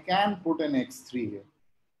 So I can put an x3 here,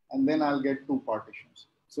 and then I'll get two partitions.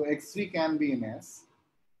 So x3 can be in S.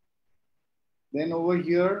 Then over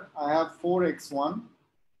here, I have 4x1,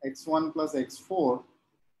 x1 plus x4.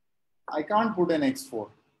 I can't put an x4.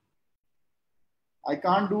 I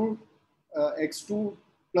can't do x2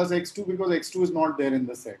 plus x2 because x2 is not there in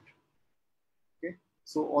the set. Okay,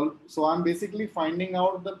 so I'm basically finding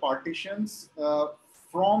out the partitions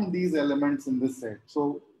from these elements in this set.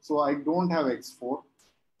 So I don't have x4.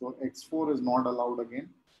 So x4 is not allowed again.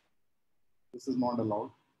 This is not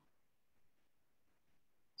allowed.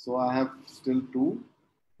 So I have still 2.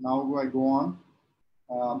 Now I go on.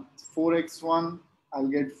 4x1, I'll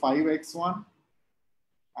get 5x1.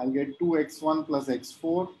 I'll get 2x1 plus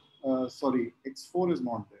x4. Sorry, x4 is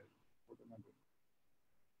not there. What am I doing?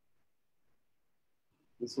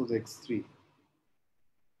 This was x3.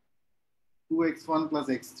 2x1 plus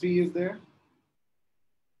x3 is there.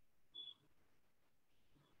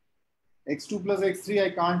 x2 plus x3 I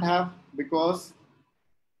can't have because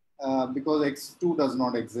x2 does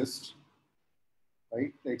not exist,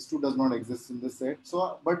 right? x2 does not exist in this set.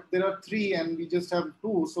 So, but there are 3 and we just have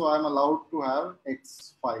 2, so I'm allowed to have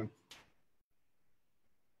x5.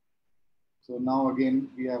 So now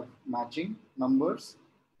again we have matching numbers.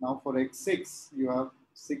 Now for x6 you have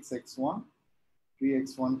 6x1,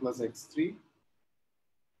 3x1 plus x3,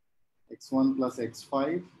 x1 plus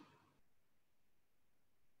x5,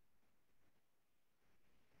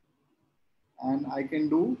 and I can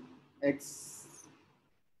do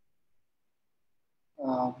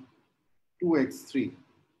x2x3.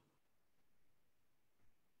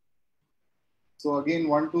 So again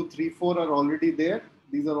 1, 2, 3, 4 are already there.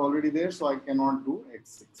 These are already there, so I cannot do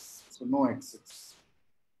x6. So no x6.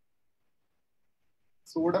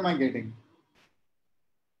 So what am I getting?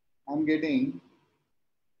 I'm getting,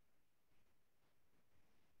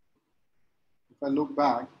 if I look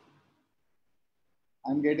back,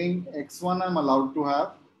 I'm getting x1 I'm allowed to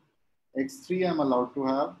have, x3 I'm allowed to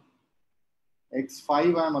have,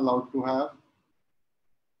 x5 I'm allowed to have,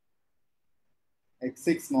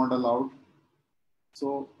 x6 not allowed.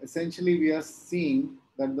 So essentially we are seeing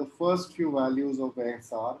that the first few values of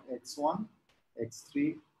x are x1,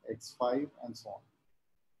 x3, x5 and so on.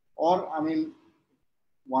 Or I mean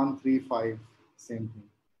 1, 3, 5, same thing,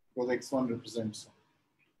 because x1 represents.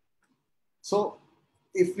 So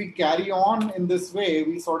if we carry on in this way,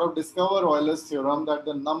 we sort of discover Euler's theorem that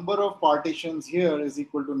the number of partitions here is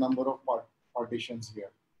equal to number of partitions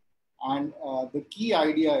here. And the key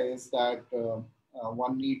idea is that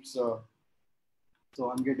one needs, so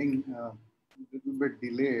I'm getting a little bit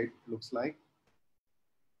delayed, looks like,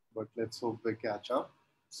 but let's hope we catch up.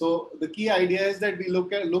 So the key idea is that we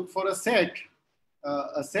look for a set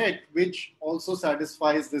which also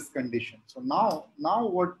satisfies this condition. So now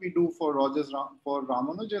what we do for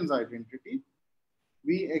Ramanujan's identity,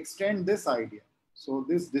 we extend this idea. So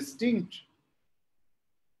this distinct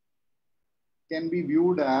can be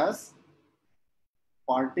viewed as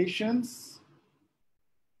partitions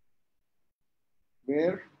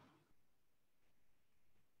where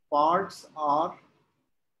parts are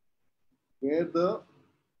where the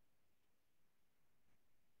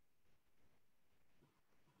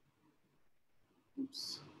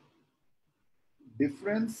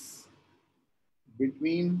difference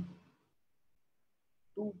between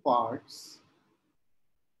two parts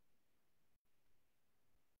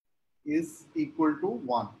is equal to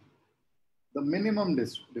 1, the minimum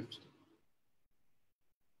distance.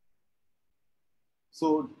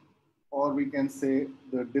 So, or we can say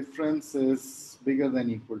the difference is bigger than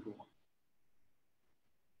equal to 1.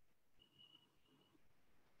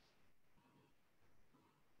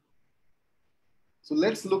 So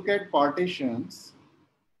let's look at partitions.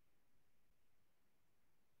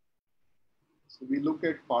 So we look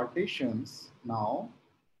at partitions now.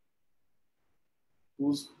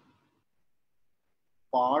 whose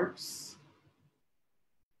parts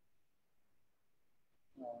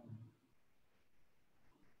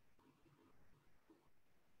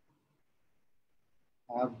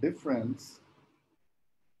have difference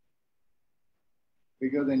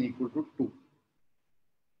bigger than equal to 2.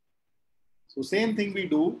 So same thing we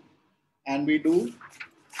do, and we do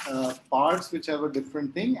parts which have a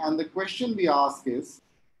different thing. And the question we ask is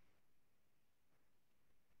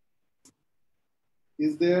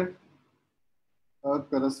there a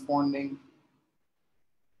corresponding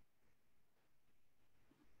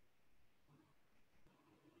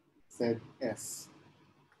set S?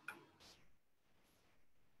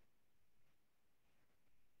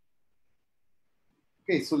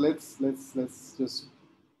 Okay, so let's just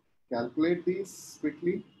calculate these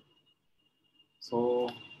quickly. So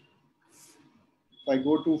if I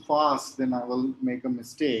go too fast, then I will make a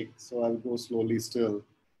mistake. So I'll go slowly still.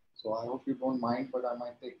 So I hope you don't mind, but I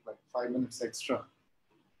might take like 5 minutes extra.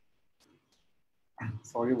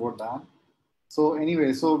 Sorry about that. So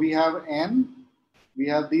anyway, so we have N, we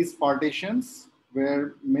have these partitions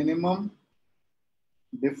where minimum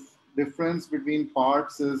difference between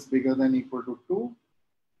parts is bigger than equal to 2,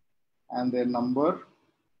 and their number,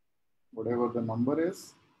 whatever the number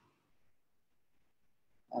is.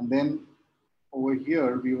 And then over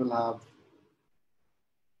here, we will have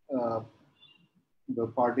the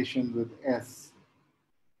partition with S,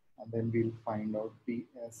 and then we'll find out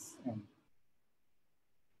PSN.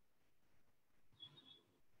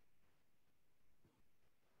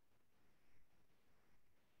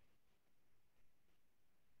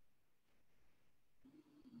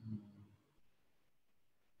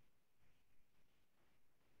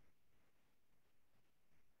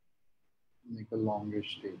 Make a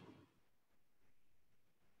longish table.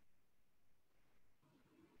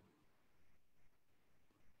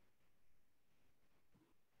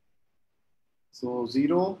 So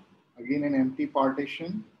 0, again an empty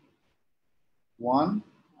partition. 1,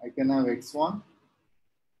 I can have x1.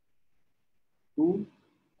 2,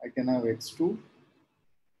 I can have x2.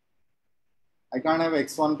 I can't have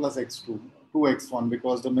x1 plus x2, 2x1,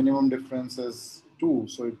 because the minimum difference is 2,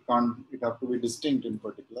 so it have to be distinct in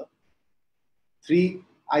particular. 3,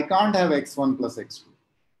 I can't have x1 plus x2.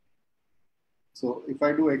 So if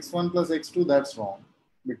I do x1 plus x2, that's wrong,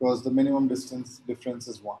 because the minimum difference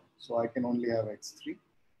is 1. So I can only have x3.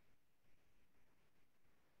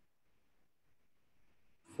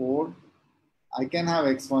 4, I can have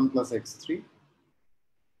x1 plus x3.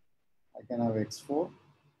 I can have x4,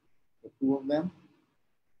 the two of them.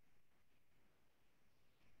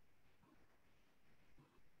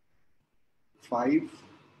 5,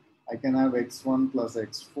 I can have x1 plus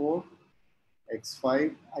x4.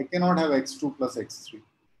 x5, I cannot have x2 plus x3.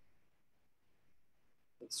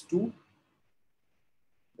 x2,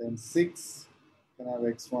 then 6, I can have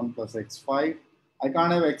x1 plus x5. I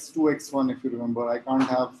can't have x2, x1 if you remember. I can't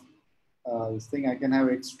have this thing. I can have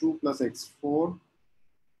x2 plus x4,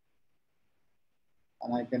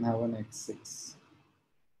 and I can have an x6.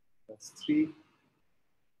 That's 3.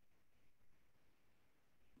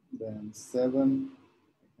 Then 7,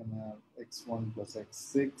 I can have x1 plus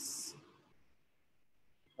x6.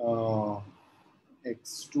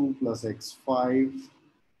 X2 plus x5.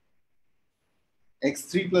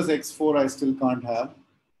 x3 plus x4 I still can't have,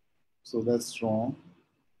 so that's wrong.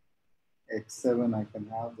 x7 I can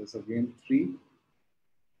have, there's again 3.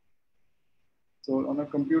 So on a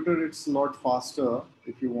computer it's a lot faster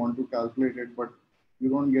if you want to calculate it, but you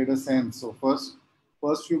don't get a sense. So first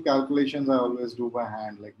few calculations I always do by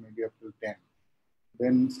hand, like maybe up to 10.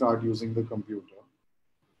 Then start using the computer.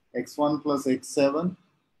 x1 plus x7,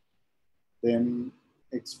 then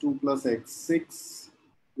x2 plus x6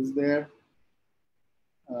 is there.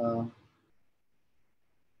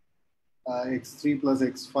 X3 plus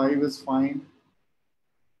x5 is fine.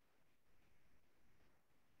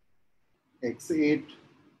 X8,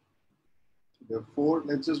 the 4,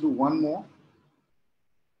 let's just do one more.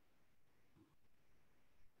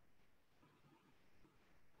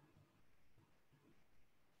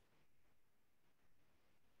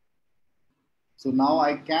 So now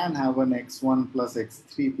I can have an x1 plus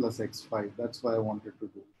x3 plus x5. That's why I wanted to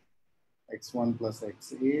do x1 plus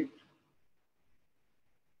x8,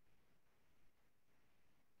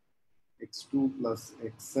 x2 plus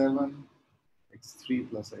x7, x3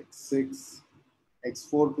 plus x6,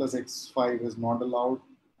 x4 plus x5 is not allowed,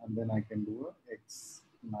 and then I can do a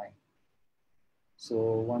x9. So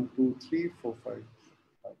 1, 2, 3, 4, 5,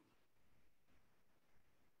 5.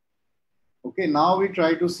 Okay, now we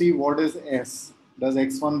try to see what is S. Does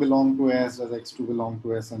x1 belong to S? Does x2 belong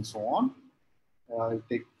to S? And so on. It'll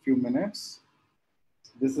take a few minutes.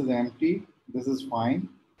 This is empty. This is fine.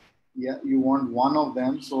 Yeah, you want one of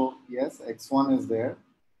them. So yes, x1 is there.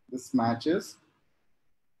 This matches.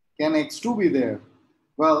 Can x2 be there?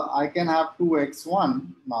 Well, I can have 2x1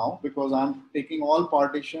 now because I'm taking all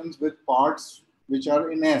partitions with parts which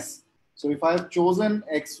are in S. So if I've chosen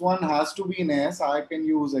x1 has to be in S, I can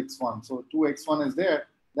use x1. So 2x1 is there.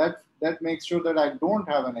 That makes sure that I don't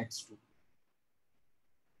have an x2.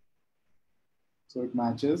 So it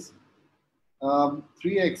matches.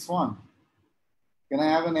 3x1. Can I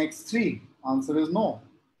have an x3? Answer is no.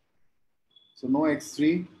 So no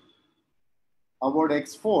x3. How about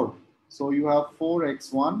x4? So you have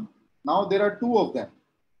 4x1. Now there are two of them.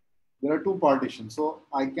 There are two partitions. So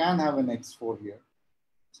I can have an x4 here.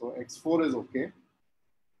 So x4 is okay.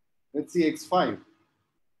 Let's see x5.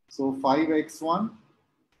 So 5x1,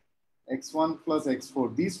 x1 plus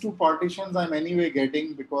x4. These two partitions I'm anyway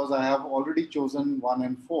getting because I have already chosen 1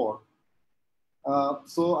 and 4.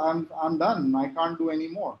 So I'm done. I can't do any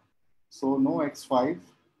more. So no x5.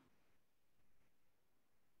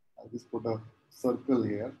 I'll just put a circle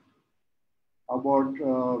here. How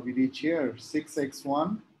about we reach here?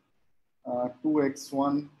 6x1,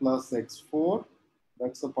 2x1 plus x4.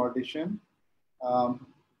 That's the partition.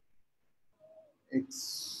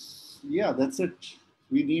 Yeah, that's it.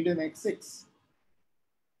 We need an x6.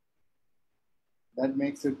 That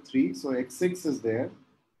makes it 3. So x6 is there.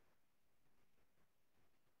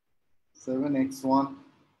 7x1.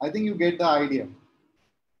 I think you get the idea.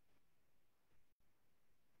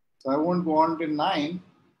 So I won't go on to 9.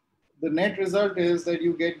 The net result is that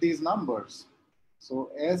you get these numbers. So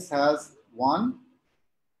S has 1,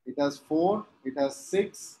 it has 4, it has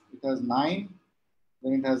 6, it has 9,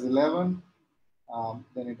 then it has 11,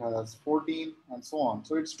 then it has 14, and so on.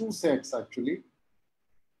 So it's two sets actually,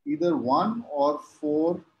 either 1 or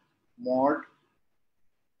 4 mod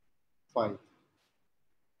 5.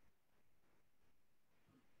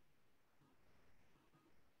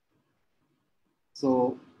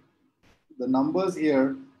 So the numbers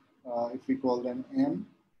here, if we call them n,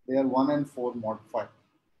 they are 1 and 4 mod 5.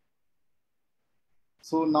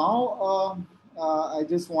 So now I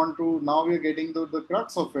just want to, now we're getting to the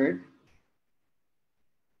crux of it.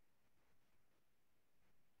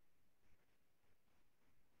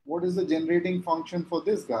 What is the generating function for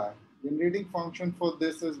this guy? Generating function for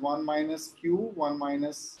this is 1 minus q, 1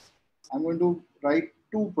 minus, I'm going to write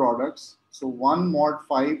two products. So 1 mod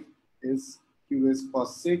 5 is q raised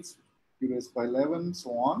plus 6, q raised by 11,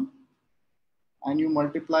 so on. And you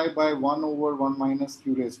multiply by 1 over 1 minus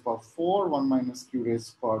q raised power 4, 1 minus q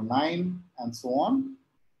raised power 9, and so on.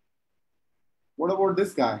 What about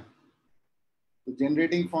this guy? The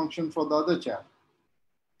generating function for the other chap.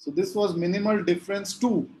 So this was minimal difference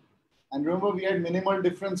 2. And remember, we had minimal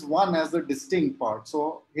difference 1 as the distinct part.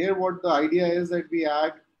 So here what the idea is that we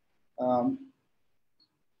add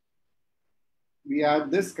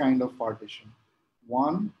this kind of partition.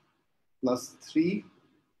 1 plus 3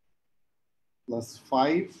 plus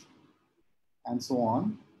 5 and so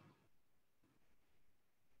on.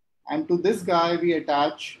 And to this guy, we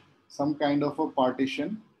attach some kind of a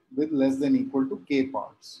partition with less than equal to k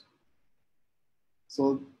parts.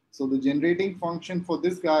 So the generating function for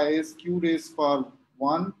this guy is q raised power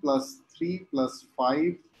 1 plus 3 plus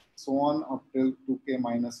 5, so on up till 2k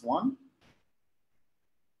minus 1.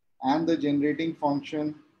 And the generating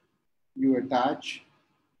function you attach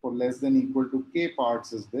for less than equal to k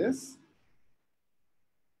parts is this.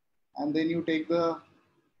 And then you take the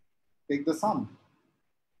sum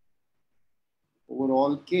over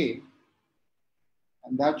all k,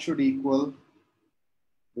 and that should equal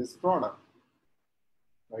this product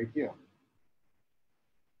right here.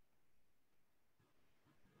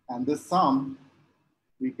 And this sum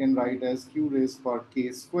we can write as q raised power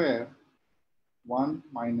k square, 1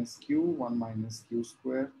 minus q, 1 minus q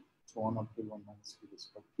square, so on up to 1 minus q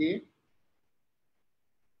raised power k.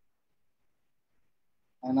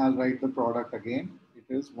 And I'll write the product again. It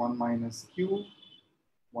is 1 minus q,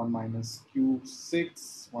 1 minus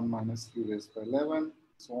q6, 1 minus q raised by 11,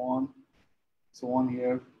 so on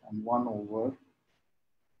here, and 1 over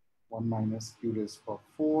 1 minus q raised by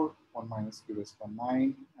 4, 1 minus q raised by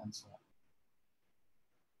 9, and so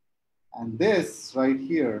on. And this right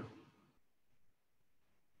here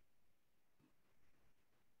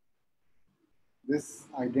this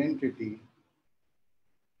identity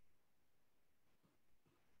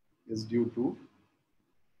is due to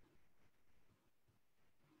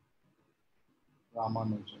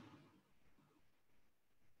Ramanujan.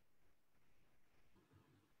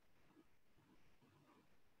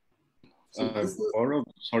 So Gaurav,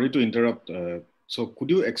 sorry to interrupt. So could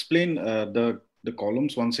you explain the The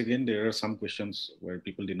columns, once again, there are some questions where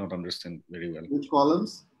people did not understand very well. Which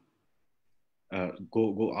columns?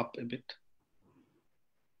 Go up a bit.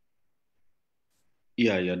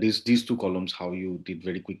 Yeah. These two columns, how you did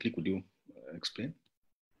very quickly. Could you explain?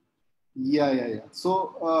 Yeah.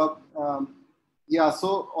 So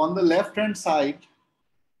on the left hand side,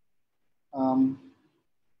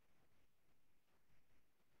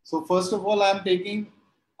 so first of all, I'm taking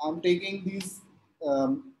these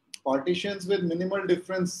partitions with minimal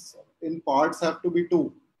difference in parts have to be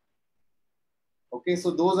 2. Okay,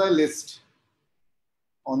 so those I list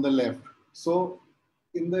on the left. So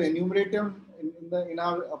in the enumerator, in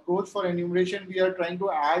our approach for enumeration, we are trying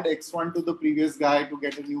to add x1 to the previous guy to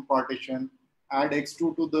get a new partition, add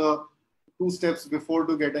x2 to the 2 steps before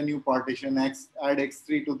to get a new partition, add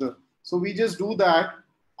x3 to the. So we just do that,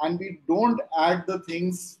 and we don't add the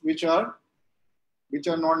things which are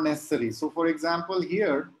not necessary. So for example,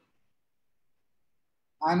 here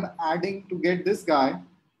I'm adding to get this guy,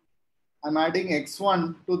 I'm adding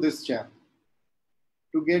x1 to this chap.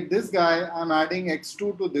 To get this guy, I'm adding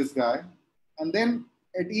x2 to this guy. And then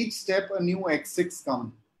at each step, a new x6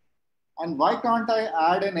 comes. And why can't I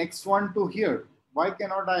add an x1 to here? Why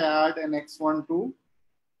cannot I add an x1 to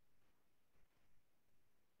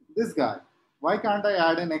this guy? Why can't I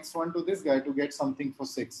add an x1 to this guy to get something for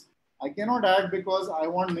 6? I cannot add because I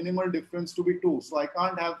want minimal difference to be 2. So I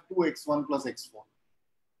can't have 2x1 plus x4.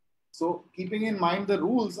 So keeping in mind the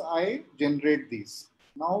rules, I generate these.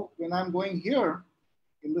 Now, when I'm going here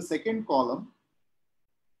in the second column,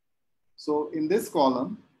 so in this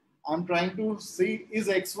column, I'm trying to see, is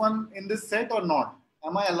x1 in this set or not?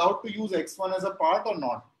 Am I allowed to use x1 as a part or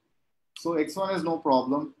not? So x1 is no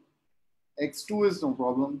problem. X2 is no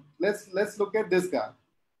problem. Let's look at this guy.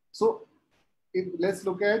 So let's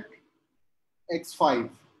look at x5.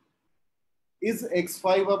 Is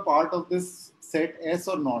x5 a part of this set S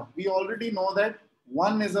or not? We already know that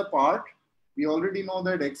 1 is a part. We already know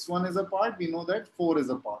that x1 is a part. We know that 4 is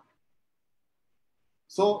a part.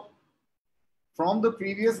 So from the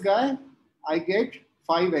previous guy, I get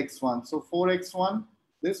 5x1. So 4x1,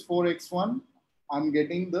 this 4x1, I'm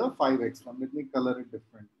getting the 5x1. Let me color it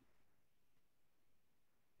differently.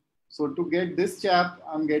 So to get this chap,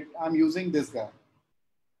 I'm using this guy.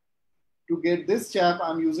 To get this chap,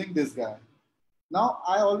 I'm using this guy. Now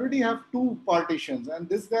I already have 2 partitions, and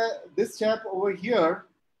this chap over here,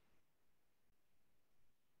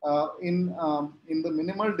 in the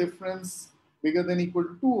minimal difference bigger than equal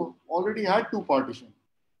to 2, already had 2 partitions.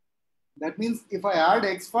 That means if I add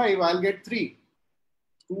x5, I'll get 3.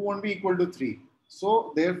 2 won't be equal to 3.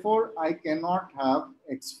 So therefore, I cannot have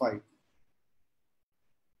x5.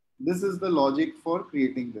 This is the logic for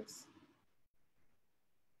creating this.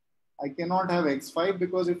 I cannot have x5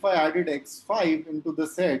 because if I added x5 into the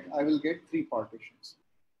set, I will get 3 partitions.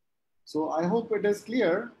 So I hope it is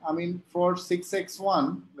clear. I mean, for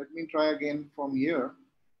 6x1, let me try again from here.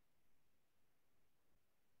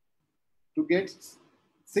 To get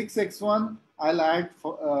 6x1, I'll add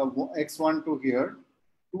x1 to here.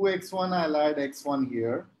 2x1, I'll add x1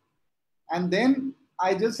 here. And then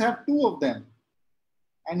I just have 2 of them.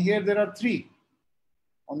 And here there are 3.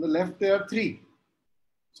 On the left, there are 3.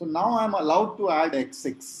 So now I'm allowed to add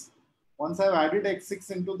x6. Once I've added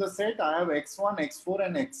x6 into the set, I have x1, x4,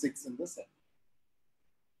 and x6 in the set.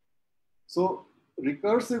 So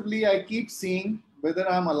recursively, I keep seeing whether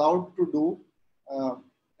I'm allowed to do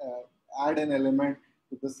add an element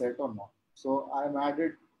to the set or not. So I've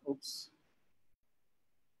added,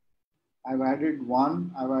 I've added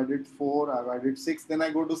 1, I've added 4, I've added 6. Then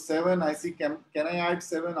I go to 7. I see, can I add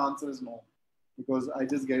 7? Answer is no, because I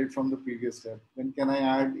just get it from the previous step. Then can I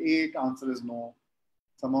add 8? Answer is no.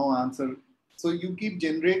 Somehow answer. So you keep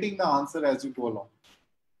generating the answer as you go along.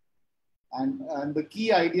 And the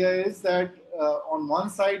key idea is that on one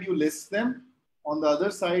side you list them, on the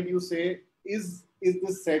other side you say, is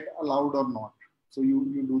this set allowed or not? So you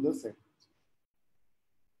do the set.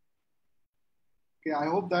 Okay, I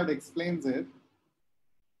hope that explains it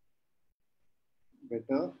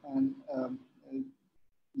better. And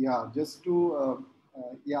yeah, just to,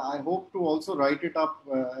 yeah, I hope to also write it up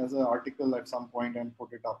as an article at some point and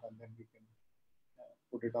put it up, and then we can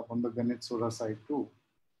put it up on the Ganit Sura site too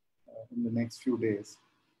in the next few days.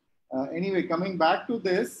 Anyway, coming back to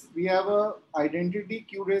this, we have a identity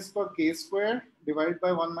q raised per k square divided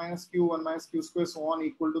by 1 minus q square, so on,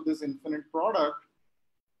 equal to this infinite product.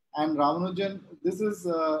 And Ramanujan, this is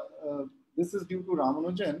due to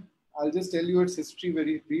Ramanujan. I'll just tell you its history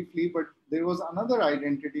very briefly, but there was another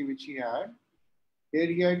identity which he had. Here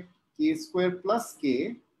he had k square plus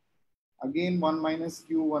k, again 1 minus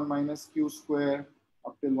q square,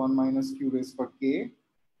 up till 1 minus q raised per k.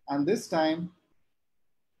 And this time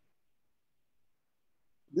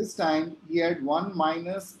he had 1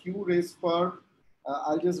 minus q raised per,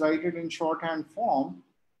 I'll just write it in shorthand form.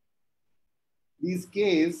 These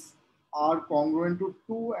k's are congruent to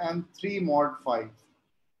 2 and 3 mod 5.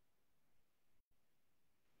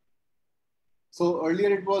 So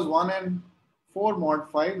earlier it was 1 and 4 mod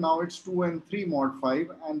 5, now it's 2 and 3 mod 5,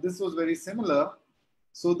 and this was very similar.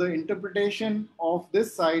 So the interpretation of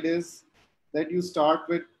this side is that you start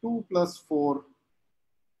with 2 plus 4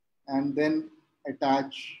 and then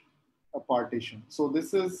attach a partition. So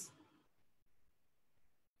this is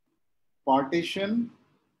partition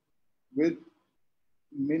with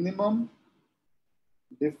minimum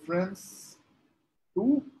difference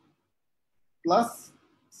 2 plus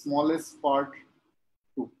smallest part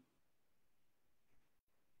 2.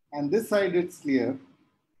 And this side it's clear.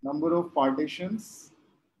 Number of partitions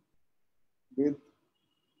with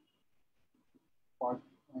part,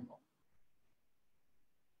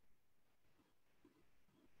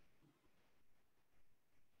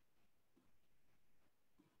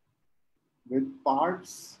 with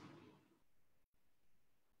parts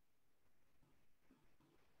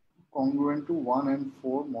congruent to 1 and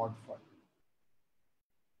 4 mod 5.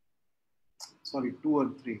 Sorry, 2 or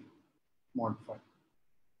 3 mod 5.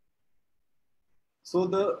 So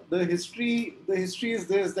the history is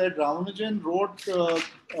this, that Ramanujan wrote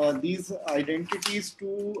these identities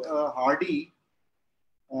to Hardy.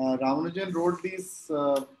 Ramanujan wrote these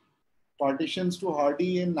partitions to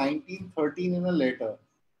Hardy in 1913 in a letter.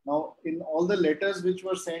 Now, in all the letters which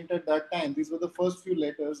were sent at that time, these were the first few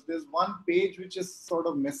letters. There's one page which is sort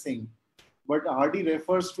of missing, but Hardy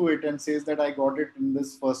refers to it and says that I got it in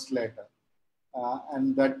this first letter.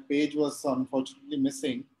 And that page was unfortunately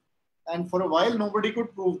missing. And for a while, nobody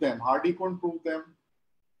could prove them. Hardy couldn't prove them.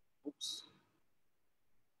 Oops.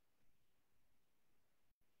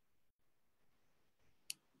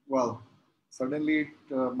 Well, suddenly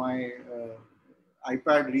my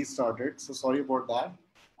iPad restarted. So sorry about that.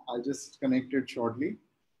 I'll just connect it shortly.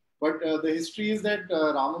 But the history is that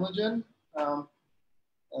Ramanujan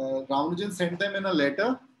sent them in a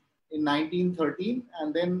letter in 1913,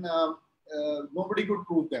 and then nobody could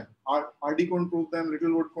prove them. Hardy couldn't prove them,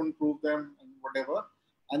 Littlewood couldn't prove them, and whatever.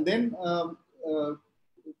 And then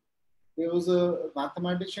there was a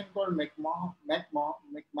mathematician called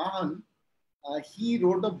McMahon. He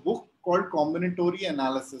wrote a book called Combinatory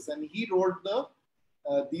Analysis, and he wrote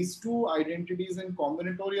these two identities in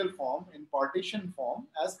combinatorial form, in partition form,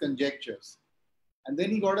 as conjectures. And then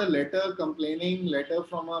he got a letter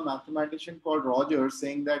from a mathematician called Rogers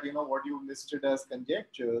saying that, what you listed as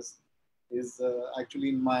conjectures is actually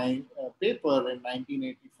in my paper in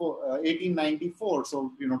 1894.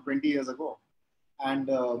 So, 20 years ago. And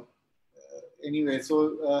anyway,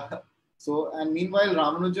 and meanwhile,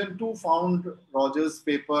 Ramanujan too found Rogers'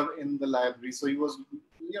 paper in the library. So he was,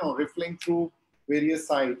 riffling through various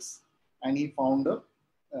sites, and he found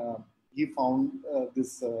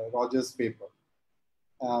this Rogers' paper.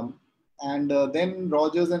 Then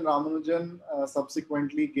Rogers and Ramanujan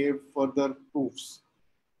subsequently gave further proofs.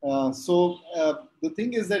 The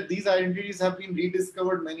thing is that these identities have been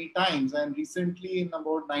rediscovered many times, and recently in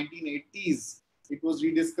about 1980s, it was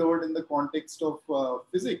rediscovered in the context of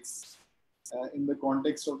physics, in the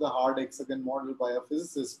context of the hard hexagon model by a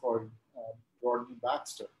physicist called Rodney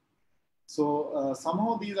Baxter. So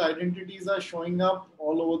somehow these identities are showing up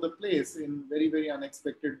all over the place in very, very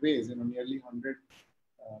unexpected ways, nearly 100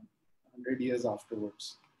 years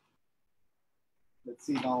afterwards. Let's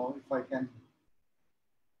see now if I can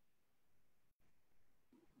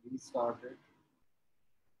restart it.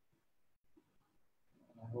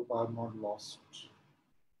 I hope I have not lost.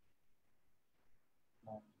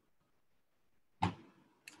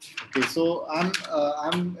 Okay, so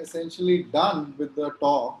I'm essentially done with the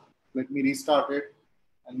talk. Let me restart it,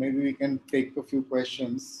 and maybe we can take a few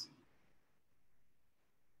questions.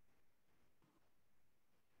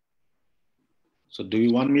 So do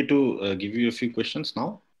you want me to give you a few questions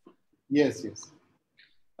now? Yes.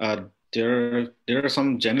 There are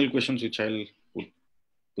some general questions which I'll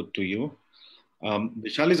put to you.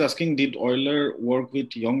 Vishal is asking, did Euler work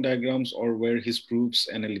with Young diagrams or were his proofs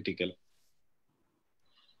analytical?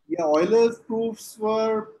 Yeah, Euler's proofs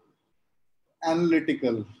were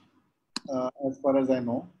analytical, as far as I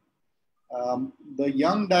know. The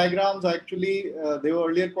Young diagrams actually, they were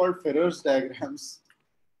earlier called Ferrer's diagrams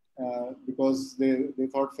because they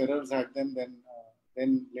thought Ferrer's had them.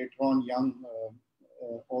 Then later on, Young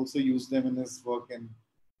also used them in his work in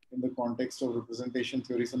the context of representation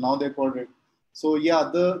theory. So now they're called it. So yeah,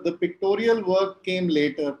 the pictorial work came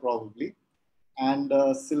later probably. And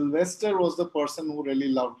Sylvester was the person who really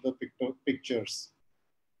loved the pictures.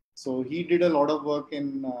 So he did a lot of work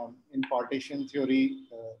in partition theory,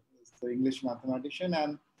 the English mathematician,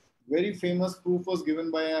 and very famous proof was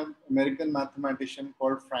given by an American mathematician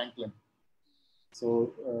called Franklin.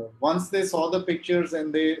 So once they saw the pictures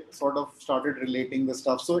and they sort of started relating the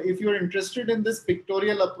stuff. So if you're interested in this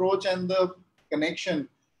pictorial approach and the connection,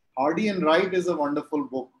 Hardy and Wright is a wonderful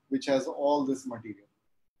book which has all this material.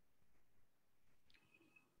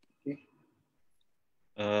 Okay.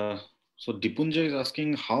 So Dipunja is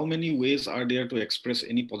asking, how many ways are there to express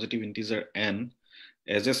any positive integer n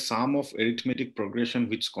as a sum of arithmetic progression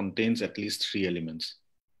which contains at least 3 elements?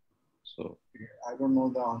 So I don't know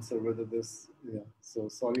the answer whether this, yeah, so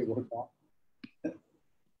sorry about that.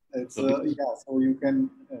 It's, yeah, so you can,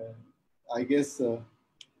 I guess,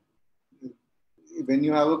 when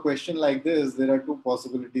you have a question like this, there are two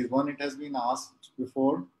possibilities. One, it has been asked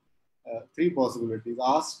before, three possibilities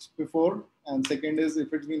asked before, and second is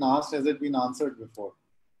if it's been asked, has it been answered before?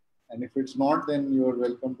 And if it's not, then you are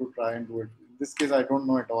welcome to try and do it. In this case, I don't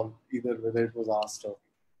know at all either whether it was asked or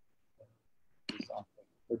it was answered.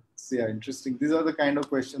 But yeah, interesting. These are the kind of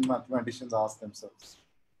questions mathematicians ask themselves.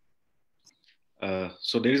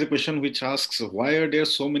 So there is a question which asks, why are there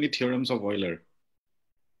so many theorems of Euler?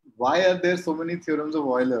 Why are there so many theorems of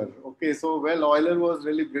Euler? Okay, so well, Euler was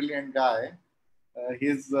really brilliant guy.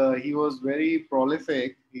 He was very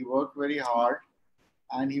prolific. He worked very hard,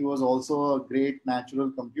 and he was also a great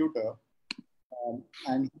natural computer.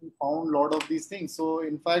 And he found a lot of these things. So,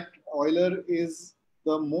 in fact, Euler is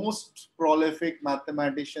the most prolific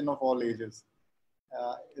mathematician of all ages.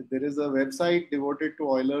 Uh, there is a website devoted to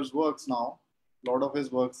Euler's works now. A lot of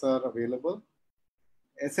his works are available.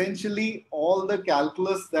 Essentially, all the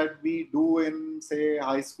calculus that we do in, say,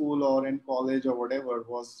 high school or in college or whatever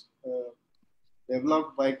was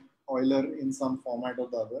developed by Euler in some format or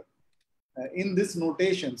the other. In this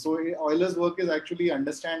notation. So Euler's work is actually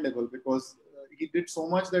understandable because he did so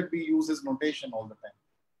much that we use his notation all the time.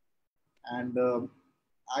 And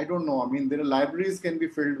I don't know. I mean, there are libraries can be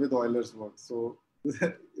filled with Euler's work. So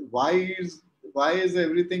why is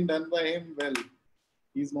everything done by him? Well,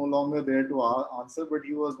 he's no longer there to answer, but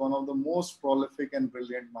he was one of the most prolific and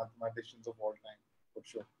brilliant mathematicians of all time, for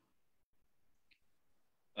sure.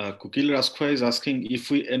 Kukil Raskwa is asking, if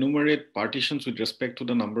we enumerate partitions with respect to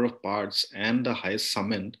the number of parts and the highest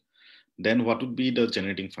summand, then what would be the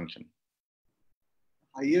generating function?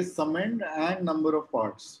 Highest summand and number of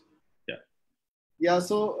parts. Yeah. Yeah.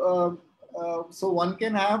 So one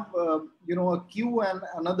can have a Q and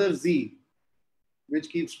another Z, which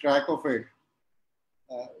keeps track of it,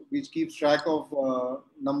 which keeps track of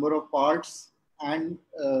number of parts and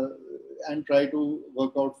try to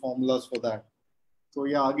work out formulas for that. So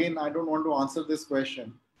yeah, again, I don't want to answer this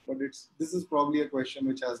question, but this is probably a question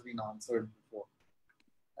which has been answered before,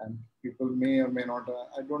 and people may or may not.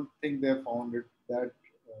 I don't think they found it that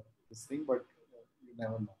this thing, but you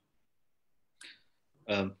never know.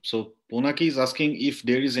 So Ponaki is asking if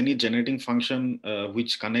there is any generating function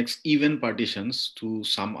which connects even partitions to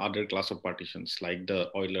some other class of partitions, like the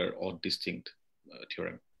Euler or distinct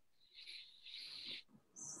theorem.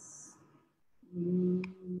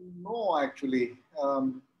 No, actually, I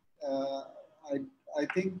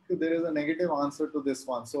think there is a negative answer to this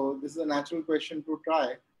one. So this is a natural question to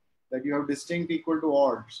try, that you have distinct equal to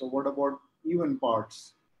odd. So what about even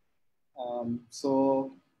parts?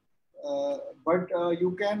 So, but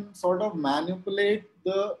you can sort of manipulate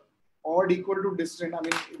the odd equal to distinct. I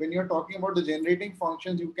mean, when you're talking about the generating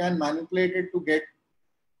functions, you can manipulate it to get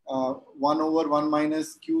 1 over 1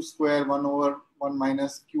 minus q square, 1 over 1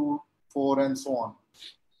 minus q4, and so on.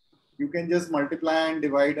 You can just multiply and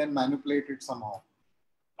divide and manipulate it somehow.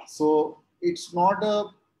 So it's not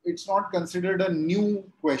considered a new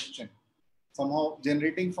question. Somehow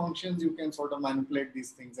generating functions, you can sort of manipulate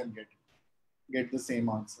these things and get the same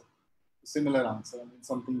answer, similar answer. I mean,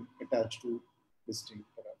 something attached to distinct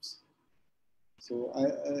perhaps. So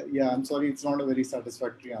yeah, I'm sorry, it's not a very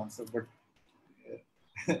satisfactory answer, but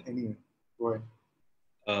anyway, go ahead.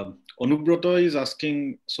 Anubroto is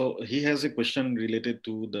asking, so he has a question related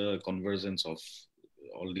to the convergence of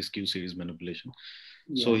all this Q series manipulation.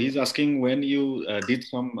 Yeah. So he's asking, when you did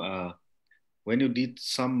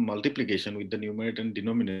some multiplication with the numerator and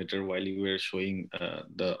denominator while you were showing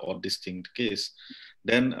the odd distinct case,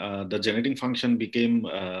 then the generating function became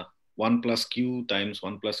 1 plus q times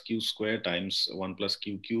 1 plus q square times 1 plus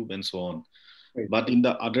q cube and so on. Right. But in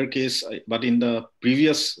the other case, but in the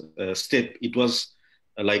previous step, it was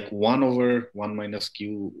like 1 over 1 minus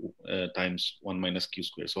q times 1 minus q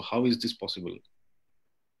square. So how is this possible?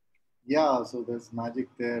 Yeah, so there's magic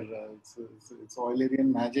there. It's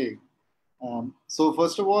Eulerian magic. So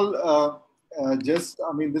first of all,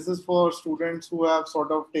 I mean, this is for students who have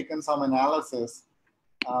sort of taken some analysis.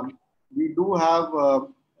 Um, we do have uh,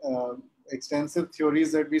 extensive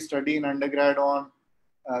theories that we study in undergrad on,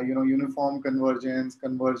 uniform convergence,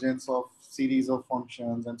 convergence of series of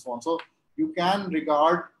functions, and so on. So you can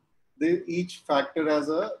regard each factor as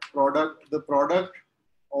a product, the product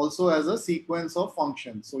also as a sequence of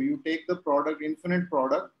functions. So you take the product, infinite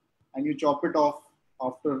product, and you chop it off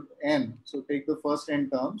after n. So take the first n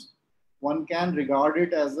terms. One can regard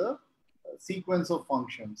it as a sequence of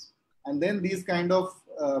functions, and then these kind of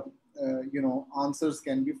answers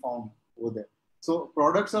can be found over there. So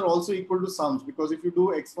products are also equal to sums, because if you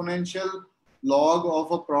do exponential log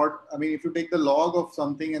of a I mean, if you take the log of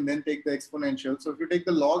something and then take the exponential, so if you take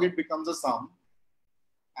the log, it becomes a sum,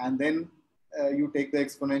 and then you take the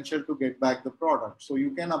exponential to get back the product. So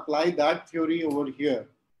you can apply that theory over here,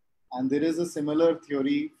 and there is a similar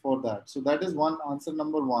theory for that. So that is one answer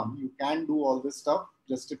number one. You can do all this stuff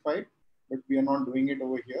justified, but we are not doing it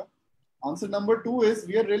over here. Answer number two is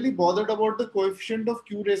we are really bothered about the coefficient of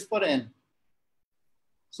q raised per n.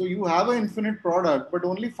 So you have an infinite product, but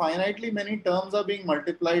only finitely many terms are being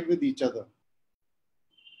multiplied with each other.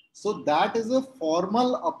 So that is a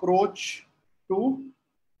formal approach to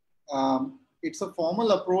it's a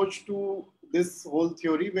formal approach to this whole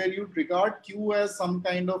theory, where you regard q as some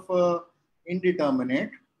kind of a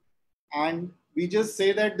indeterminate, and we just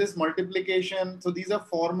say that this multiplication, so these are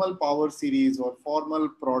formal power series or formal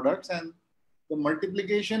products, and the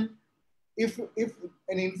multiplication, if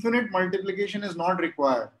an infinite multiplication is not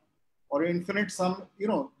required, or infinite sum,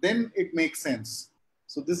 then it makes sense.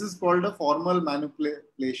 So this is called a formal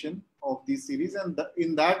manipulation of these series, and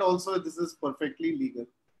in that also this is perfectly legal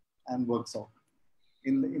and works out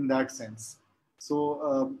in that sense.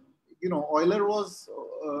 So Euler was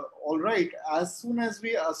all right as soon as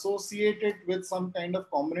we associate it with some kind of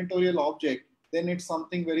combinatorial object. Then it's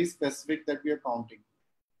something very specific that we are counting.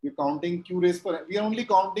 We're counting q raised per. We are only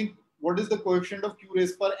counting what is the coefficient of q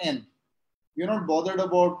raised per n. We're not bothered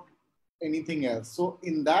about anything else. So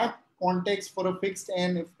in that context, for a fixed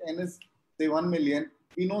n, if n is say 1 million,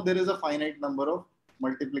 we know there is a finite number of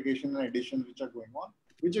multiplication and addition which are going on,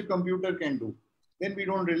 which a computer can do. Then we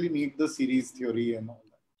don't really need the series theory and all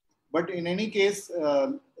that. But in any case,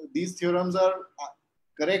 these theorems are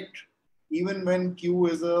correct even when q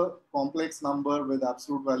is a complex number with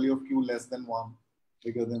absolute value of q less than 1,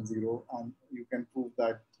 bigger than 0, and you can prove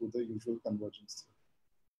that through the usual convergence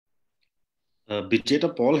theory.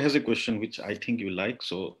 Bijeta Paul has a question which I think you like.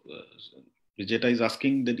 So Bijeta is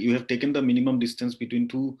asking that you have taken the minimum distance between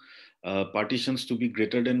two partitions to be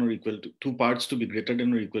greater than or equal to two parts to be greater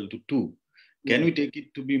than or equal to 2. Can we take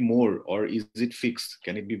it to be more, or is it fixed?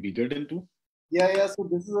 Can it be bigger than 2? Yeah. So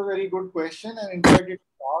this is a very good question, and in fact, it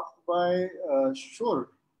was asked by Shur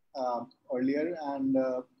earlier, and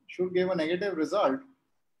Shur gave a negative result.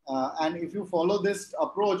 And if you follow this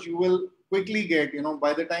approach, you will quickly get,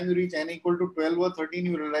 by the time you reach n equal to 12 or 13,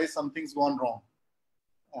 you realize something's gone wrong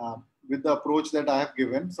with the approach that I have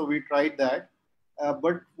given. So we tried that.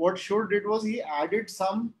 But what Shur did was he added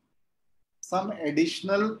some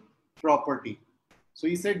additional property. So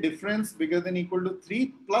he said difference bigger than equal to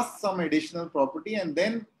 3 plus some additional property, and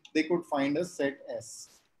then they could find a set S.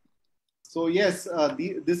 So yes,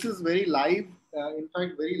 this is very live, in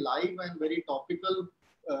fact, very live and very topical,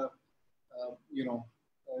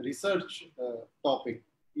 research topic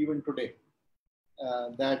even today.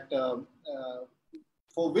 That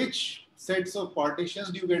for which sets of partitions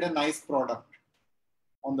do you get a nice product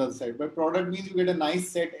on the other side? By product means you get a nice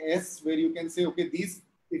set S where you can say, okay, these,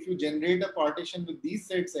 if you generate a partition with these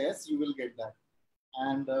sets S, you will get that.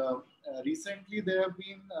 And recently there have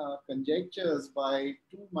been conjectures by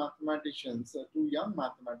two mathematicians, two young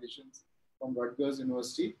mathematicians from Rutgers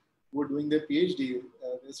University who are doing their PhD,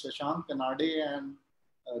 Shashank Kanade and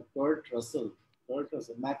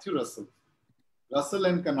Matthew Russell. Russell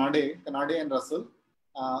and Kanade and Russell.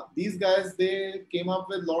 These guys, they came up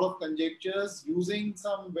with a lot of conjectures using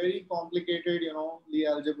some very complicated, Lie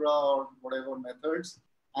algebra or whatever methods,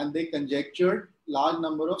 and they conjectured large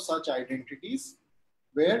number of such identities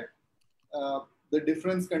where the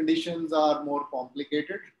difference conditions are more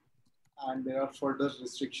complicated and there are further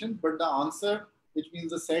restrictions, but the answer, which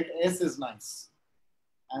means the set S, is nice.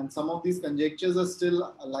 And some of these conjectures are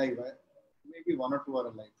still alive. Maybe one or two are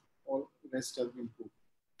alive. All the rest have been proved,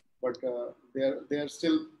 but they are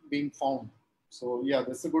still being found. So yeah,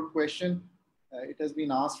 that's a good question. It has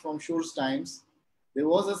been asked from Shur's times. There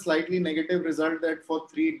was a slightly negative result that for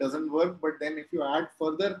 3 it doesn't work, but then if you add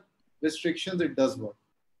further restrictions, it does work.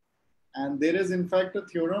 And there is in fact a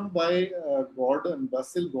theorem by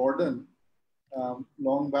Basil Gordon,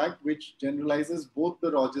 long back, which generalizes both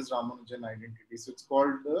the Rogers-Ramanujan identities. So it's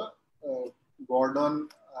called the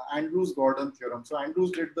Andrews-Gordon theorem. So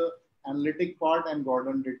Andrews did the analytic part and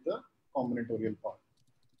Gordon did the combinatorial part.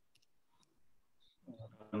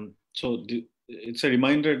 It's a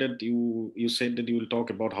reminder that you said that you will talk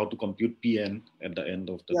about how to compute Pn at the end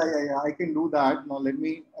of the talk. Yeah. I can do that. Now let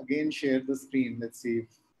me again share the screen. Let's see if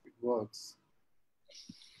it works.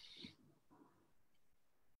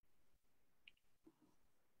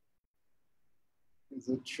 Is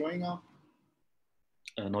it showing up?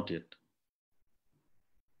 Not yet.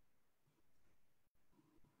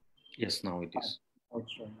 Yes, now it is. Oh,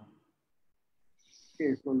 it's showing up.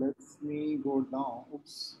 Okay, so let's me go down.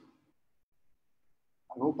 Oops.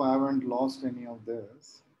 I hope I haven't lost any of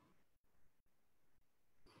this.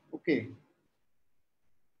 Okay.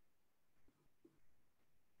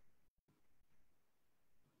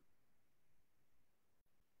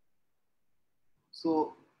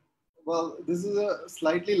 So, well, this is a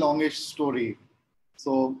slightly longish story.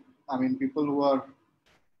 So, I mean, people who are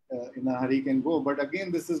in a hurry can go. But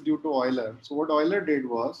again, this is due to Euler. So what Euler did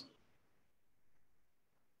was,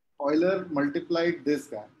 Euler multiplied this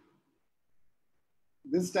guy.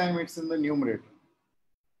 This time it's in the numerator.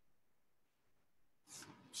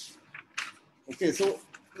 Okay, so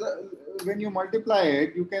when you multiply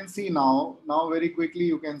it, you can see now very quickly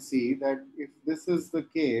you can see that if this is the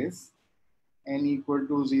case, n equal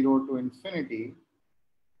to 0 to infinity,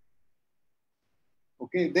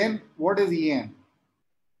 okay, then what is En?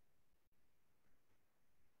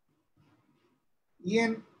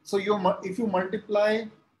 En, so if you multiply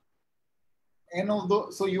n of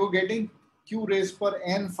those, so you're getting q raised per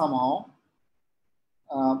n somehow.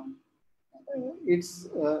 It's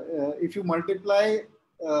if you multiply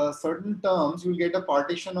certain terms, you'll get a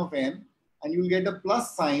partition of n, and you'll get a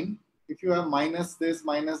plus sign if you have minus this,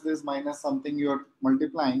 minus something you're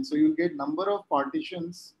multiplying. So you'll get number of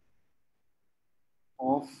partitions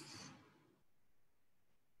of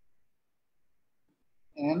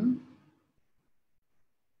n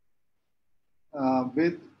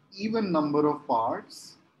with even number of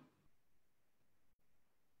parts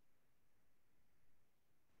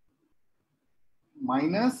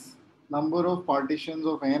minus number of partitions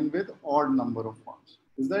of n with odd number of parts.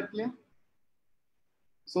 Is that clear?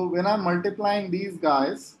 So when I'm multiplying these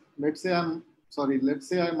guys, let's say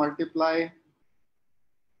I multiply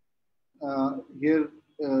here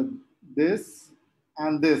this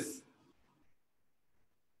and this.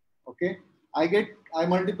 Okay, I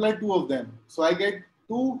multiply two of them, so I get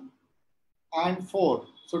 2 and 4.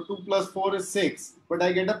 So 2 plus 4 is 6, but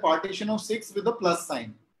I get a partition of 6 with a plus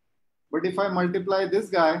sign. But if I multiply this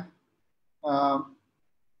guy,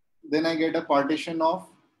 then I get a partition of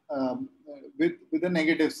with a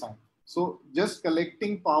negative sign. So just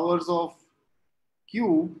collecting powers of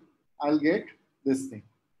q, I'll get this thing.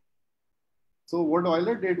 So what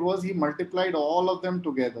Euler did was he multiplied all of them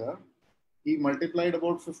together. He multiplied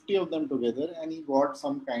about 50 of them together, and he got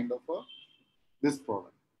some kind of this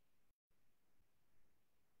product.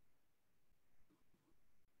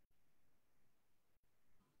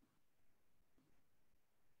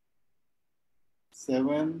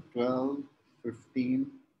 Seven, 12,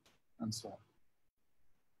 15, and so on.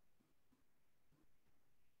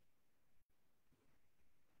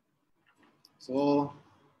 So,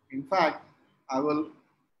 in fact, I'll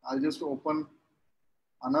just open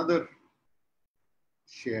another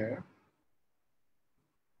share.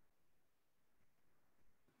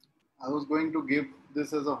 I was going to give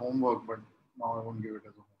this as a homework, but now I won't give it as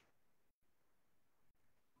a homework.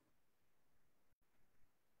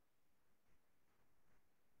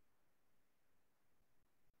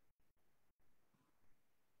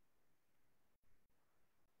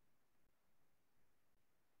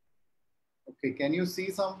 Okay, can you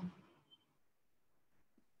see some?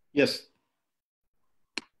 Yes.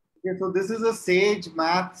 Okay, so this is a Sage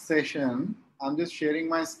math session. I'm just sharing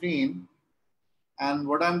my screen. And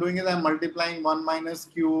what I'm doing is I'm multiplying 1 minus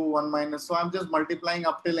q, 1 minus, so I'm just multiplying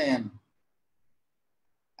up till n.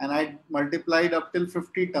 And I multiplied up till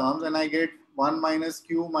 50 terms, and I get 1 minus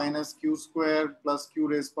q squared plus q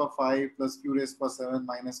raised per 5 plus q raised per 7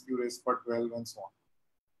 minus q raised per 12 and so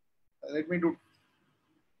on. Let me do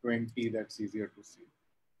 20, that's easier to see.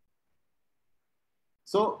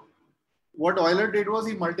 So what Euler did was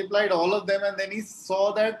he multiplied all of them, and then he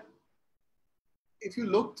saw that if you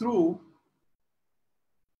look through,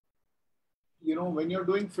 you know, when you're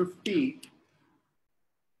doing 50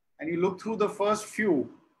 and you look through the first few,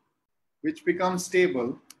 which become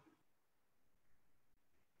stable,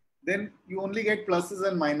 then you only get pluses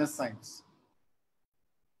and minus signs.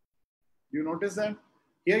 You notice that?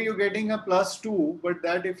 Here you're getting a plus 2, but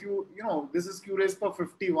that if this is q raised power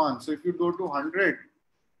 51. So if you go to 100,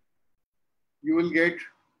 you will get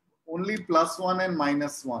only plus 1 and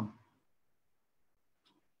minus 1.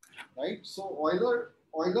 Right? So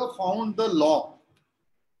Euler found the law.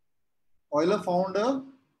 Euler found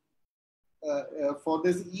for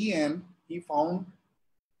this En, he found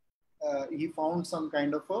some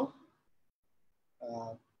kind of a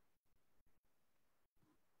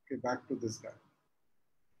okay, back to this guy.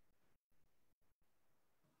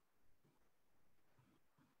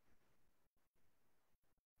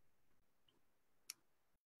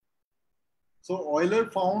 So Euler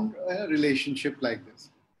found a relationship like this.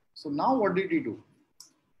 So now what did he do?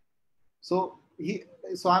 So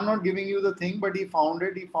I'm not giving you the thing, but he found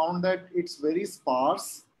it. He found that it's very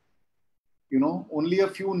sparse. Only a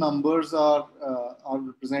few numbers are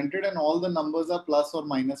represented, and all the numbers are plus or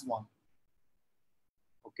minus 1.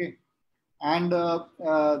 Okay, and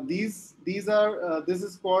these are this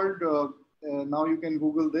is called now you can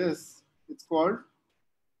Google this. It's called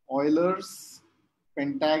Euler's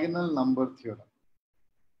pentagonal number theorem.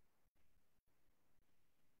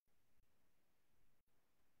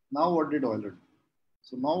 Now what did Euler do?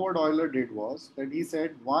 So now what Euler did was that he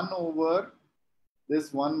said 1 over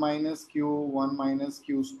this 1 minus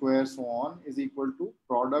q square so on is equal to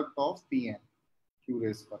product of Pn, q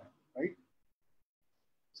raised power n, right?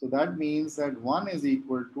 So that means that 1 is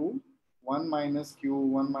equal to 1 minus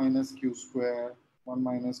q square, 1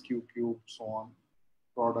 minus q cube, so on,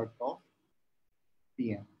 product of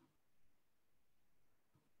Pn.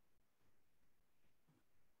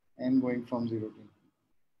 N going from 0 to infinity.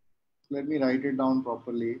 Let me write it down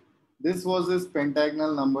properly. This was his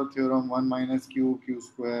pentagonal number theorem, 1 minus q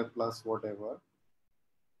square plus whatever.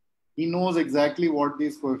 He knows exactly what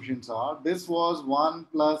these coefficients are. This was 1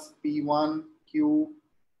 plus p1q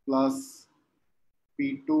plus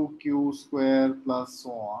p2q square plus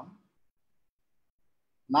so on.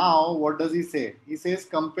 Now, what does he say? He says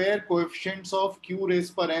compare coefficients of q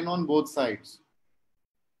raised per n on both sides.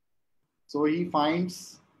 So he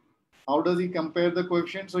finds, how does he compare the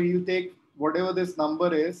coefficient? So he'll take whatever this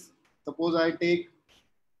number is. Suppose I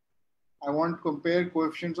want to compare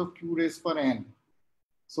coefficients of q raised per n.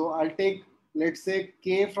 So I'll take, let's say,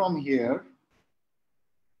 k from here,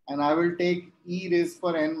 and I will take e raised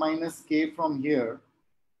per n minus k from here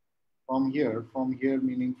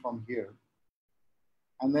meaning from here.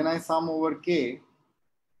 And then I sum over k.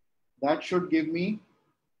 That should give me,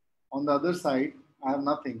 on the other side, I have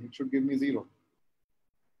nothing. It should give me 0.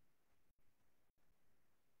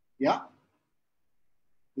 Yeah?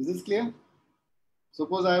 Is this clear?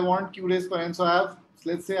 Suppose I want q raised per n. So I have,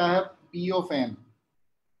 let's say I have p of n.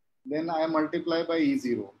 Then I multiply by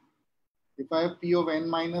E0. If I have p of n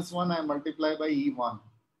minus 1, I multiply by E1.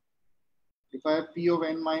 If I have p of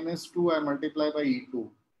n minus 2, I multiply by E2.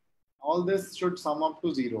 All this should sum up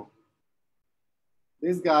to 0.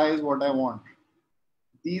 This guy is what I want.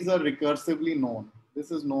 These are recursively known. This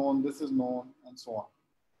is known, and so on.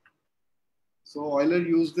 So Euler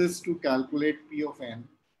used this to calculate p of n.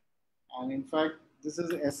 And in fact, this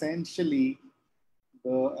is essentially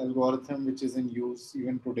the algorithm which is in use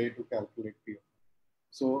even today to calculate p of n.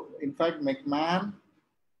 So in fact, McMahon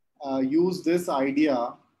used this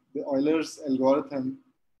idea, the Euler's algorithm,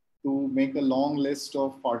 to make a long list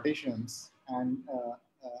of partitions. And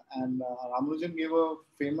Ramanujan gave a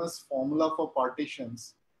famous formula for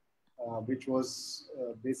partitions, which was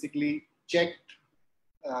basically checked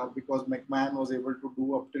because McMahon was able to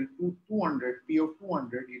do up till 200, P of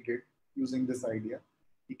 200 he did using this idea.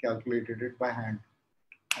 He calculated it by hand.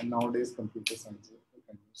 And nowadays computer science.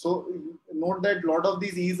 So note that a lot of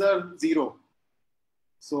these E's are 0.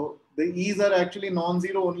 So the E's are actually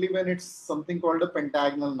non-zero only when it's something called a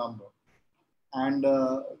pentagonal number. And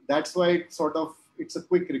that's why it's a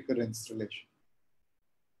quick recurrence relation.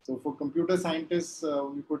 So for computer scientists,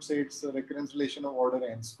 we could say it's a recurrence relation of order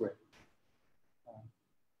n squared.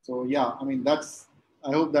 So yeah, I mean,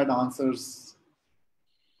 I hope that answers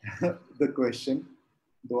the question,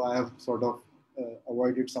 though I have sort of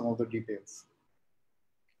avoided some of the details.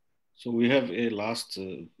 So we have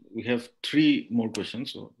we have 3 more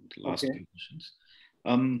questions. So the last 3 questions.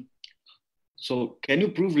 So can you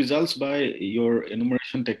prove results by your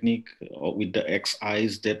enumeration technique with the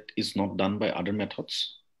xi's that is not done by other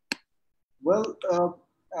methods? Well,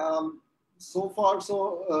 so far,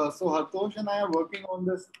 so Hartosh and I are working on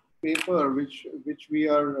this paper, which we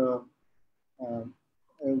are.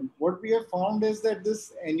 What we have found is that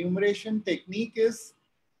this enumeration technique is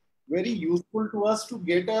very useful to us to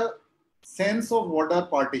get a sense of what are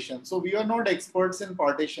partitions. So we are not experts in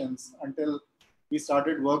partitions until we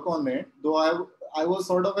started work on it, though I was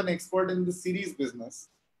sort of an expert in the series business.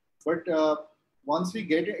 But once we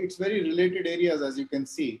get it, it's very related areas, as you can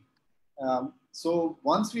see. So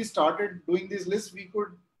once we started doing these lists, we could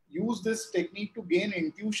use this technique to gain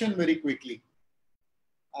intuition very quickly.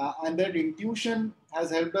 And that intuition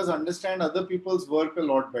has helped us understand other people's work a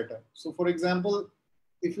lot better. So for example,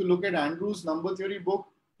 if you look at Andrew's number theory book,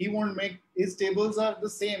 he won't make, his tables are the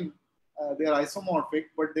same. They're isomorphic,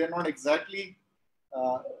 but they're not exactly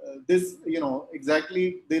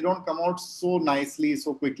exactly, they don't come out so nicely,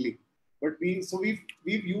 so quickly. But we've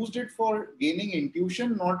used it for gaining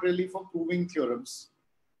intuition, not really for proving theorems.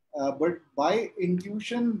 But by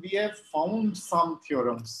intuition, we have found some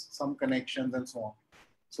theorems, some connections, and so on.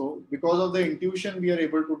 So because of the intuition, we are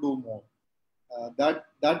able to do more.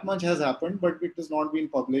 That much has happened, but it has not been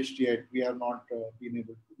published yet. We have not been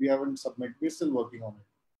able to, we haven't submitted, we're still working on it.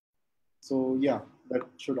 So yeah, that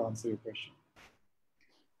should answer your question.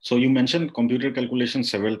 So you mentioned computer calculation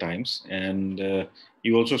several times, and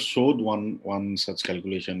you also showed one such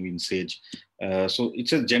calculation in Sage. So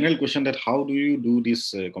it's a general question that how do you do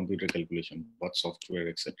this computer calculation? What software,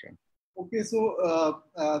 etc.? Okay, so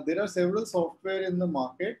there are several software in the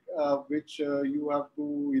market which you have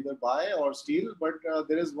to either buy or steal, but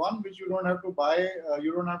there is one which you don't have to buy,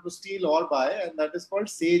 you don't have to steal or buy, and that is called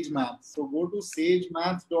Sage Math. So go to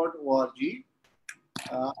sagemath.org.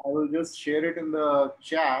 I will just share it in the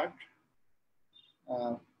chat.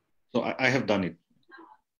 So I have done it.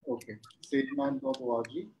 Okay,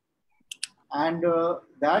 sagemath.org. And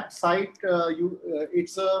that site,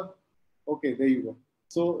 it's a, okay, there you go.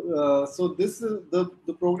 So this is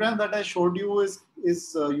the program that I showed you is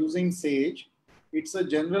using Sage. It's a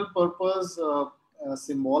general purpose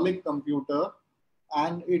symbolic computer,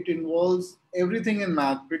 and it involves everything in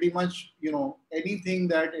math. Pretty much, anything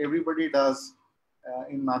that everybody does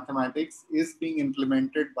in mathematics is being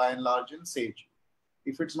implemented by and large in Sage.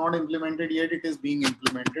 If it's not implemented yet, it is being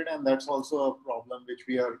implemented, and that's also a problem which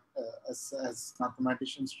we are as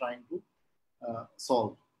mathematicians trying to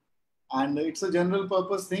solve. And it's a general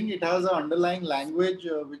purpose thing. It has an underlying language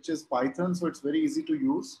which is Python, so it's very easy to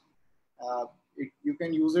use. You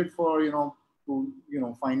can use it for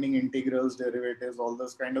finding integrals, derivatives, all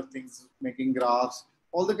those kind of things, making graphs,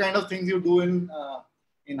 all the kind of things you do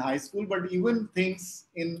in high school, but even things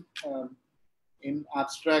in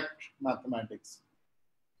abstract mathematics.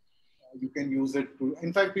 You can use it to,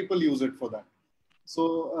 in fact, people use it for that.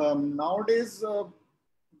 So nowadays,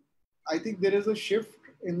 I think there is a shift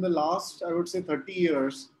in the last, I would say 30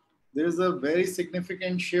 years. There is a very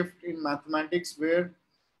significant shift in mathematics where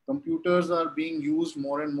computers are being used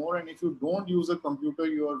more and more. And if you don't use a computer,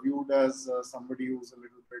 you are viewed as somebody who's a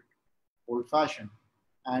little bit old fashioned.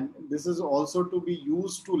 And this is also to be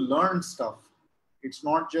used to learn stuff. It's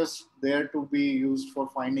not just there to be used for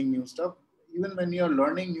finding new stuff. Even when you're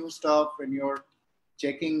learning new stuff, when you're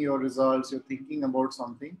checking your results, you're thinking about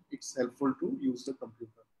something, it's helpful to use the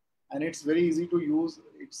computer. And it's very easy to use.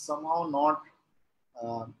 It's somehow not,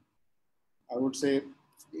 I would say,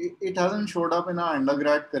 it hasn't showed up in our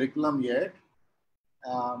undergrad curriculum yet,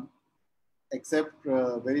 except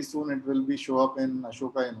very soon it will be show up in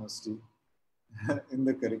Ashoka University in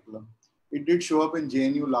the curriculum. It did show up in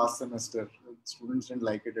JNU last semester. Students didn't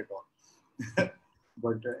like it at all.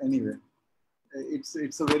 But anyway,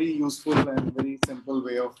 it's a very useful and very simple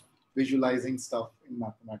way of visualizing stuff in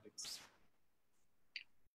mathematics.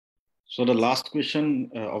 So the last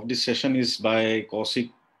question of this session is by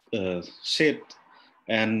Kaushik Sheth,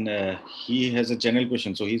 and he has a general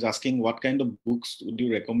question. So he's asking, what kind of books would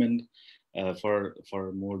you recommend for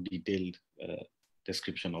more detailed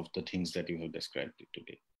description of the things that you have described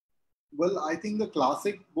today? Well, I think the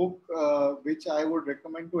classic book which I would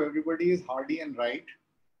recommend to everybody is Hardy and Wright.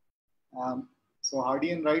 So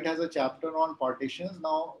Hardy and Wright has a chapter on partitions.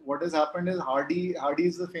 Now, what has happened is Hardy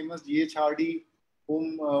is the famous G.H. Hardy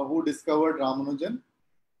who discovered Ramanujan.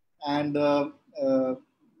 And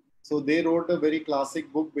so they wrote a very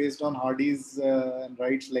classic book based on Hardy's and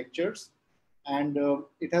Wright's lectures. And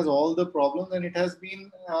it has all the problems, and it has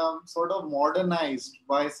been sort of modernized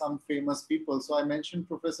by some famous people. So I mentioned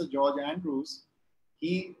Professor George Andrews.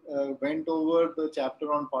 He went over the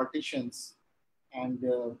chapter on partitions. And,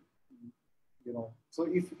 so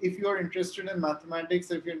if you're interested in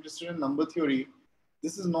mathematics, if you're interested in number theory,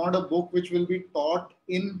 this is not a book which will be taught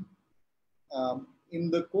in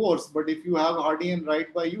the course, but if you have Hardy and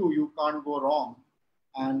Wright by you can't go wrong.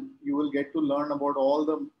 And you will get to learn about all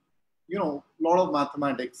the, lot of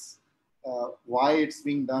mathematics why it's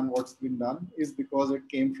being done, what's been done, is because it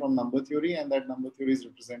came from number theory, and that number theory is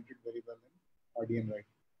represented very well in Hardy and Wright.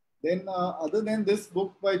 Then, other than this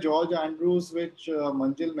book by George Andrews, which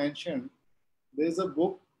Manjil mentioned, there's a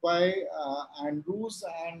book by Andrews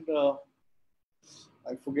and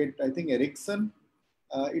I forget, I think Erickson.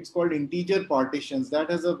 It's called Integer Partitions. That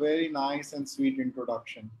has a very nice and sweet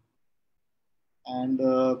introduction. And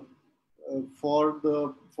for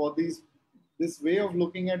this way of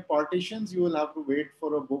looking at partitions, you will have to wait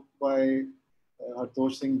for a book by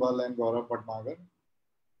Hartosh Singh Bal and Gaurav Bhatnagar,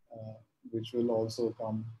 which will also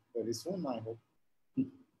come very soon, I hope.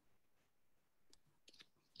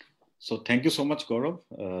 So thank you so much, Gaurav.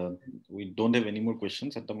 We don't have any more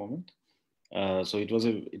questions at the moment. So it was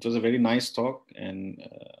a very nice talk, and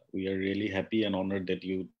we are really happy and honored that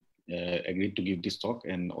you agreed to give this talk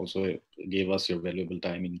and also gave us your valuable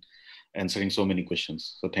time in answering so many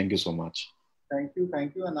questions. So thank you so much. Thank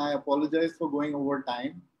you, and I apologize for going over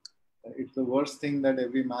time. It's the worst thing that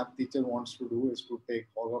every math teacher wants to do, is to take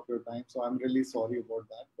all of your time. So I'm really sorry about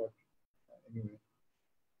that. But anyway,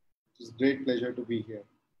 it was a great pleasure to be here.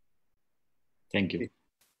 Thank you.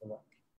 Bye-bye.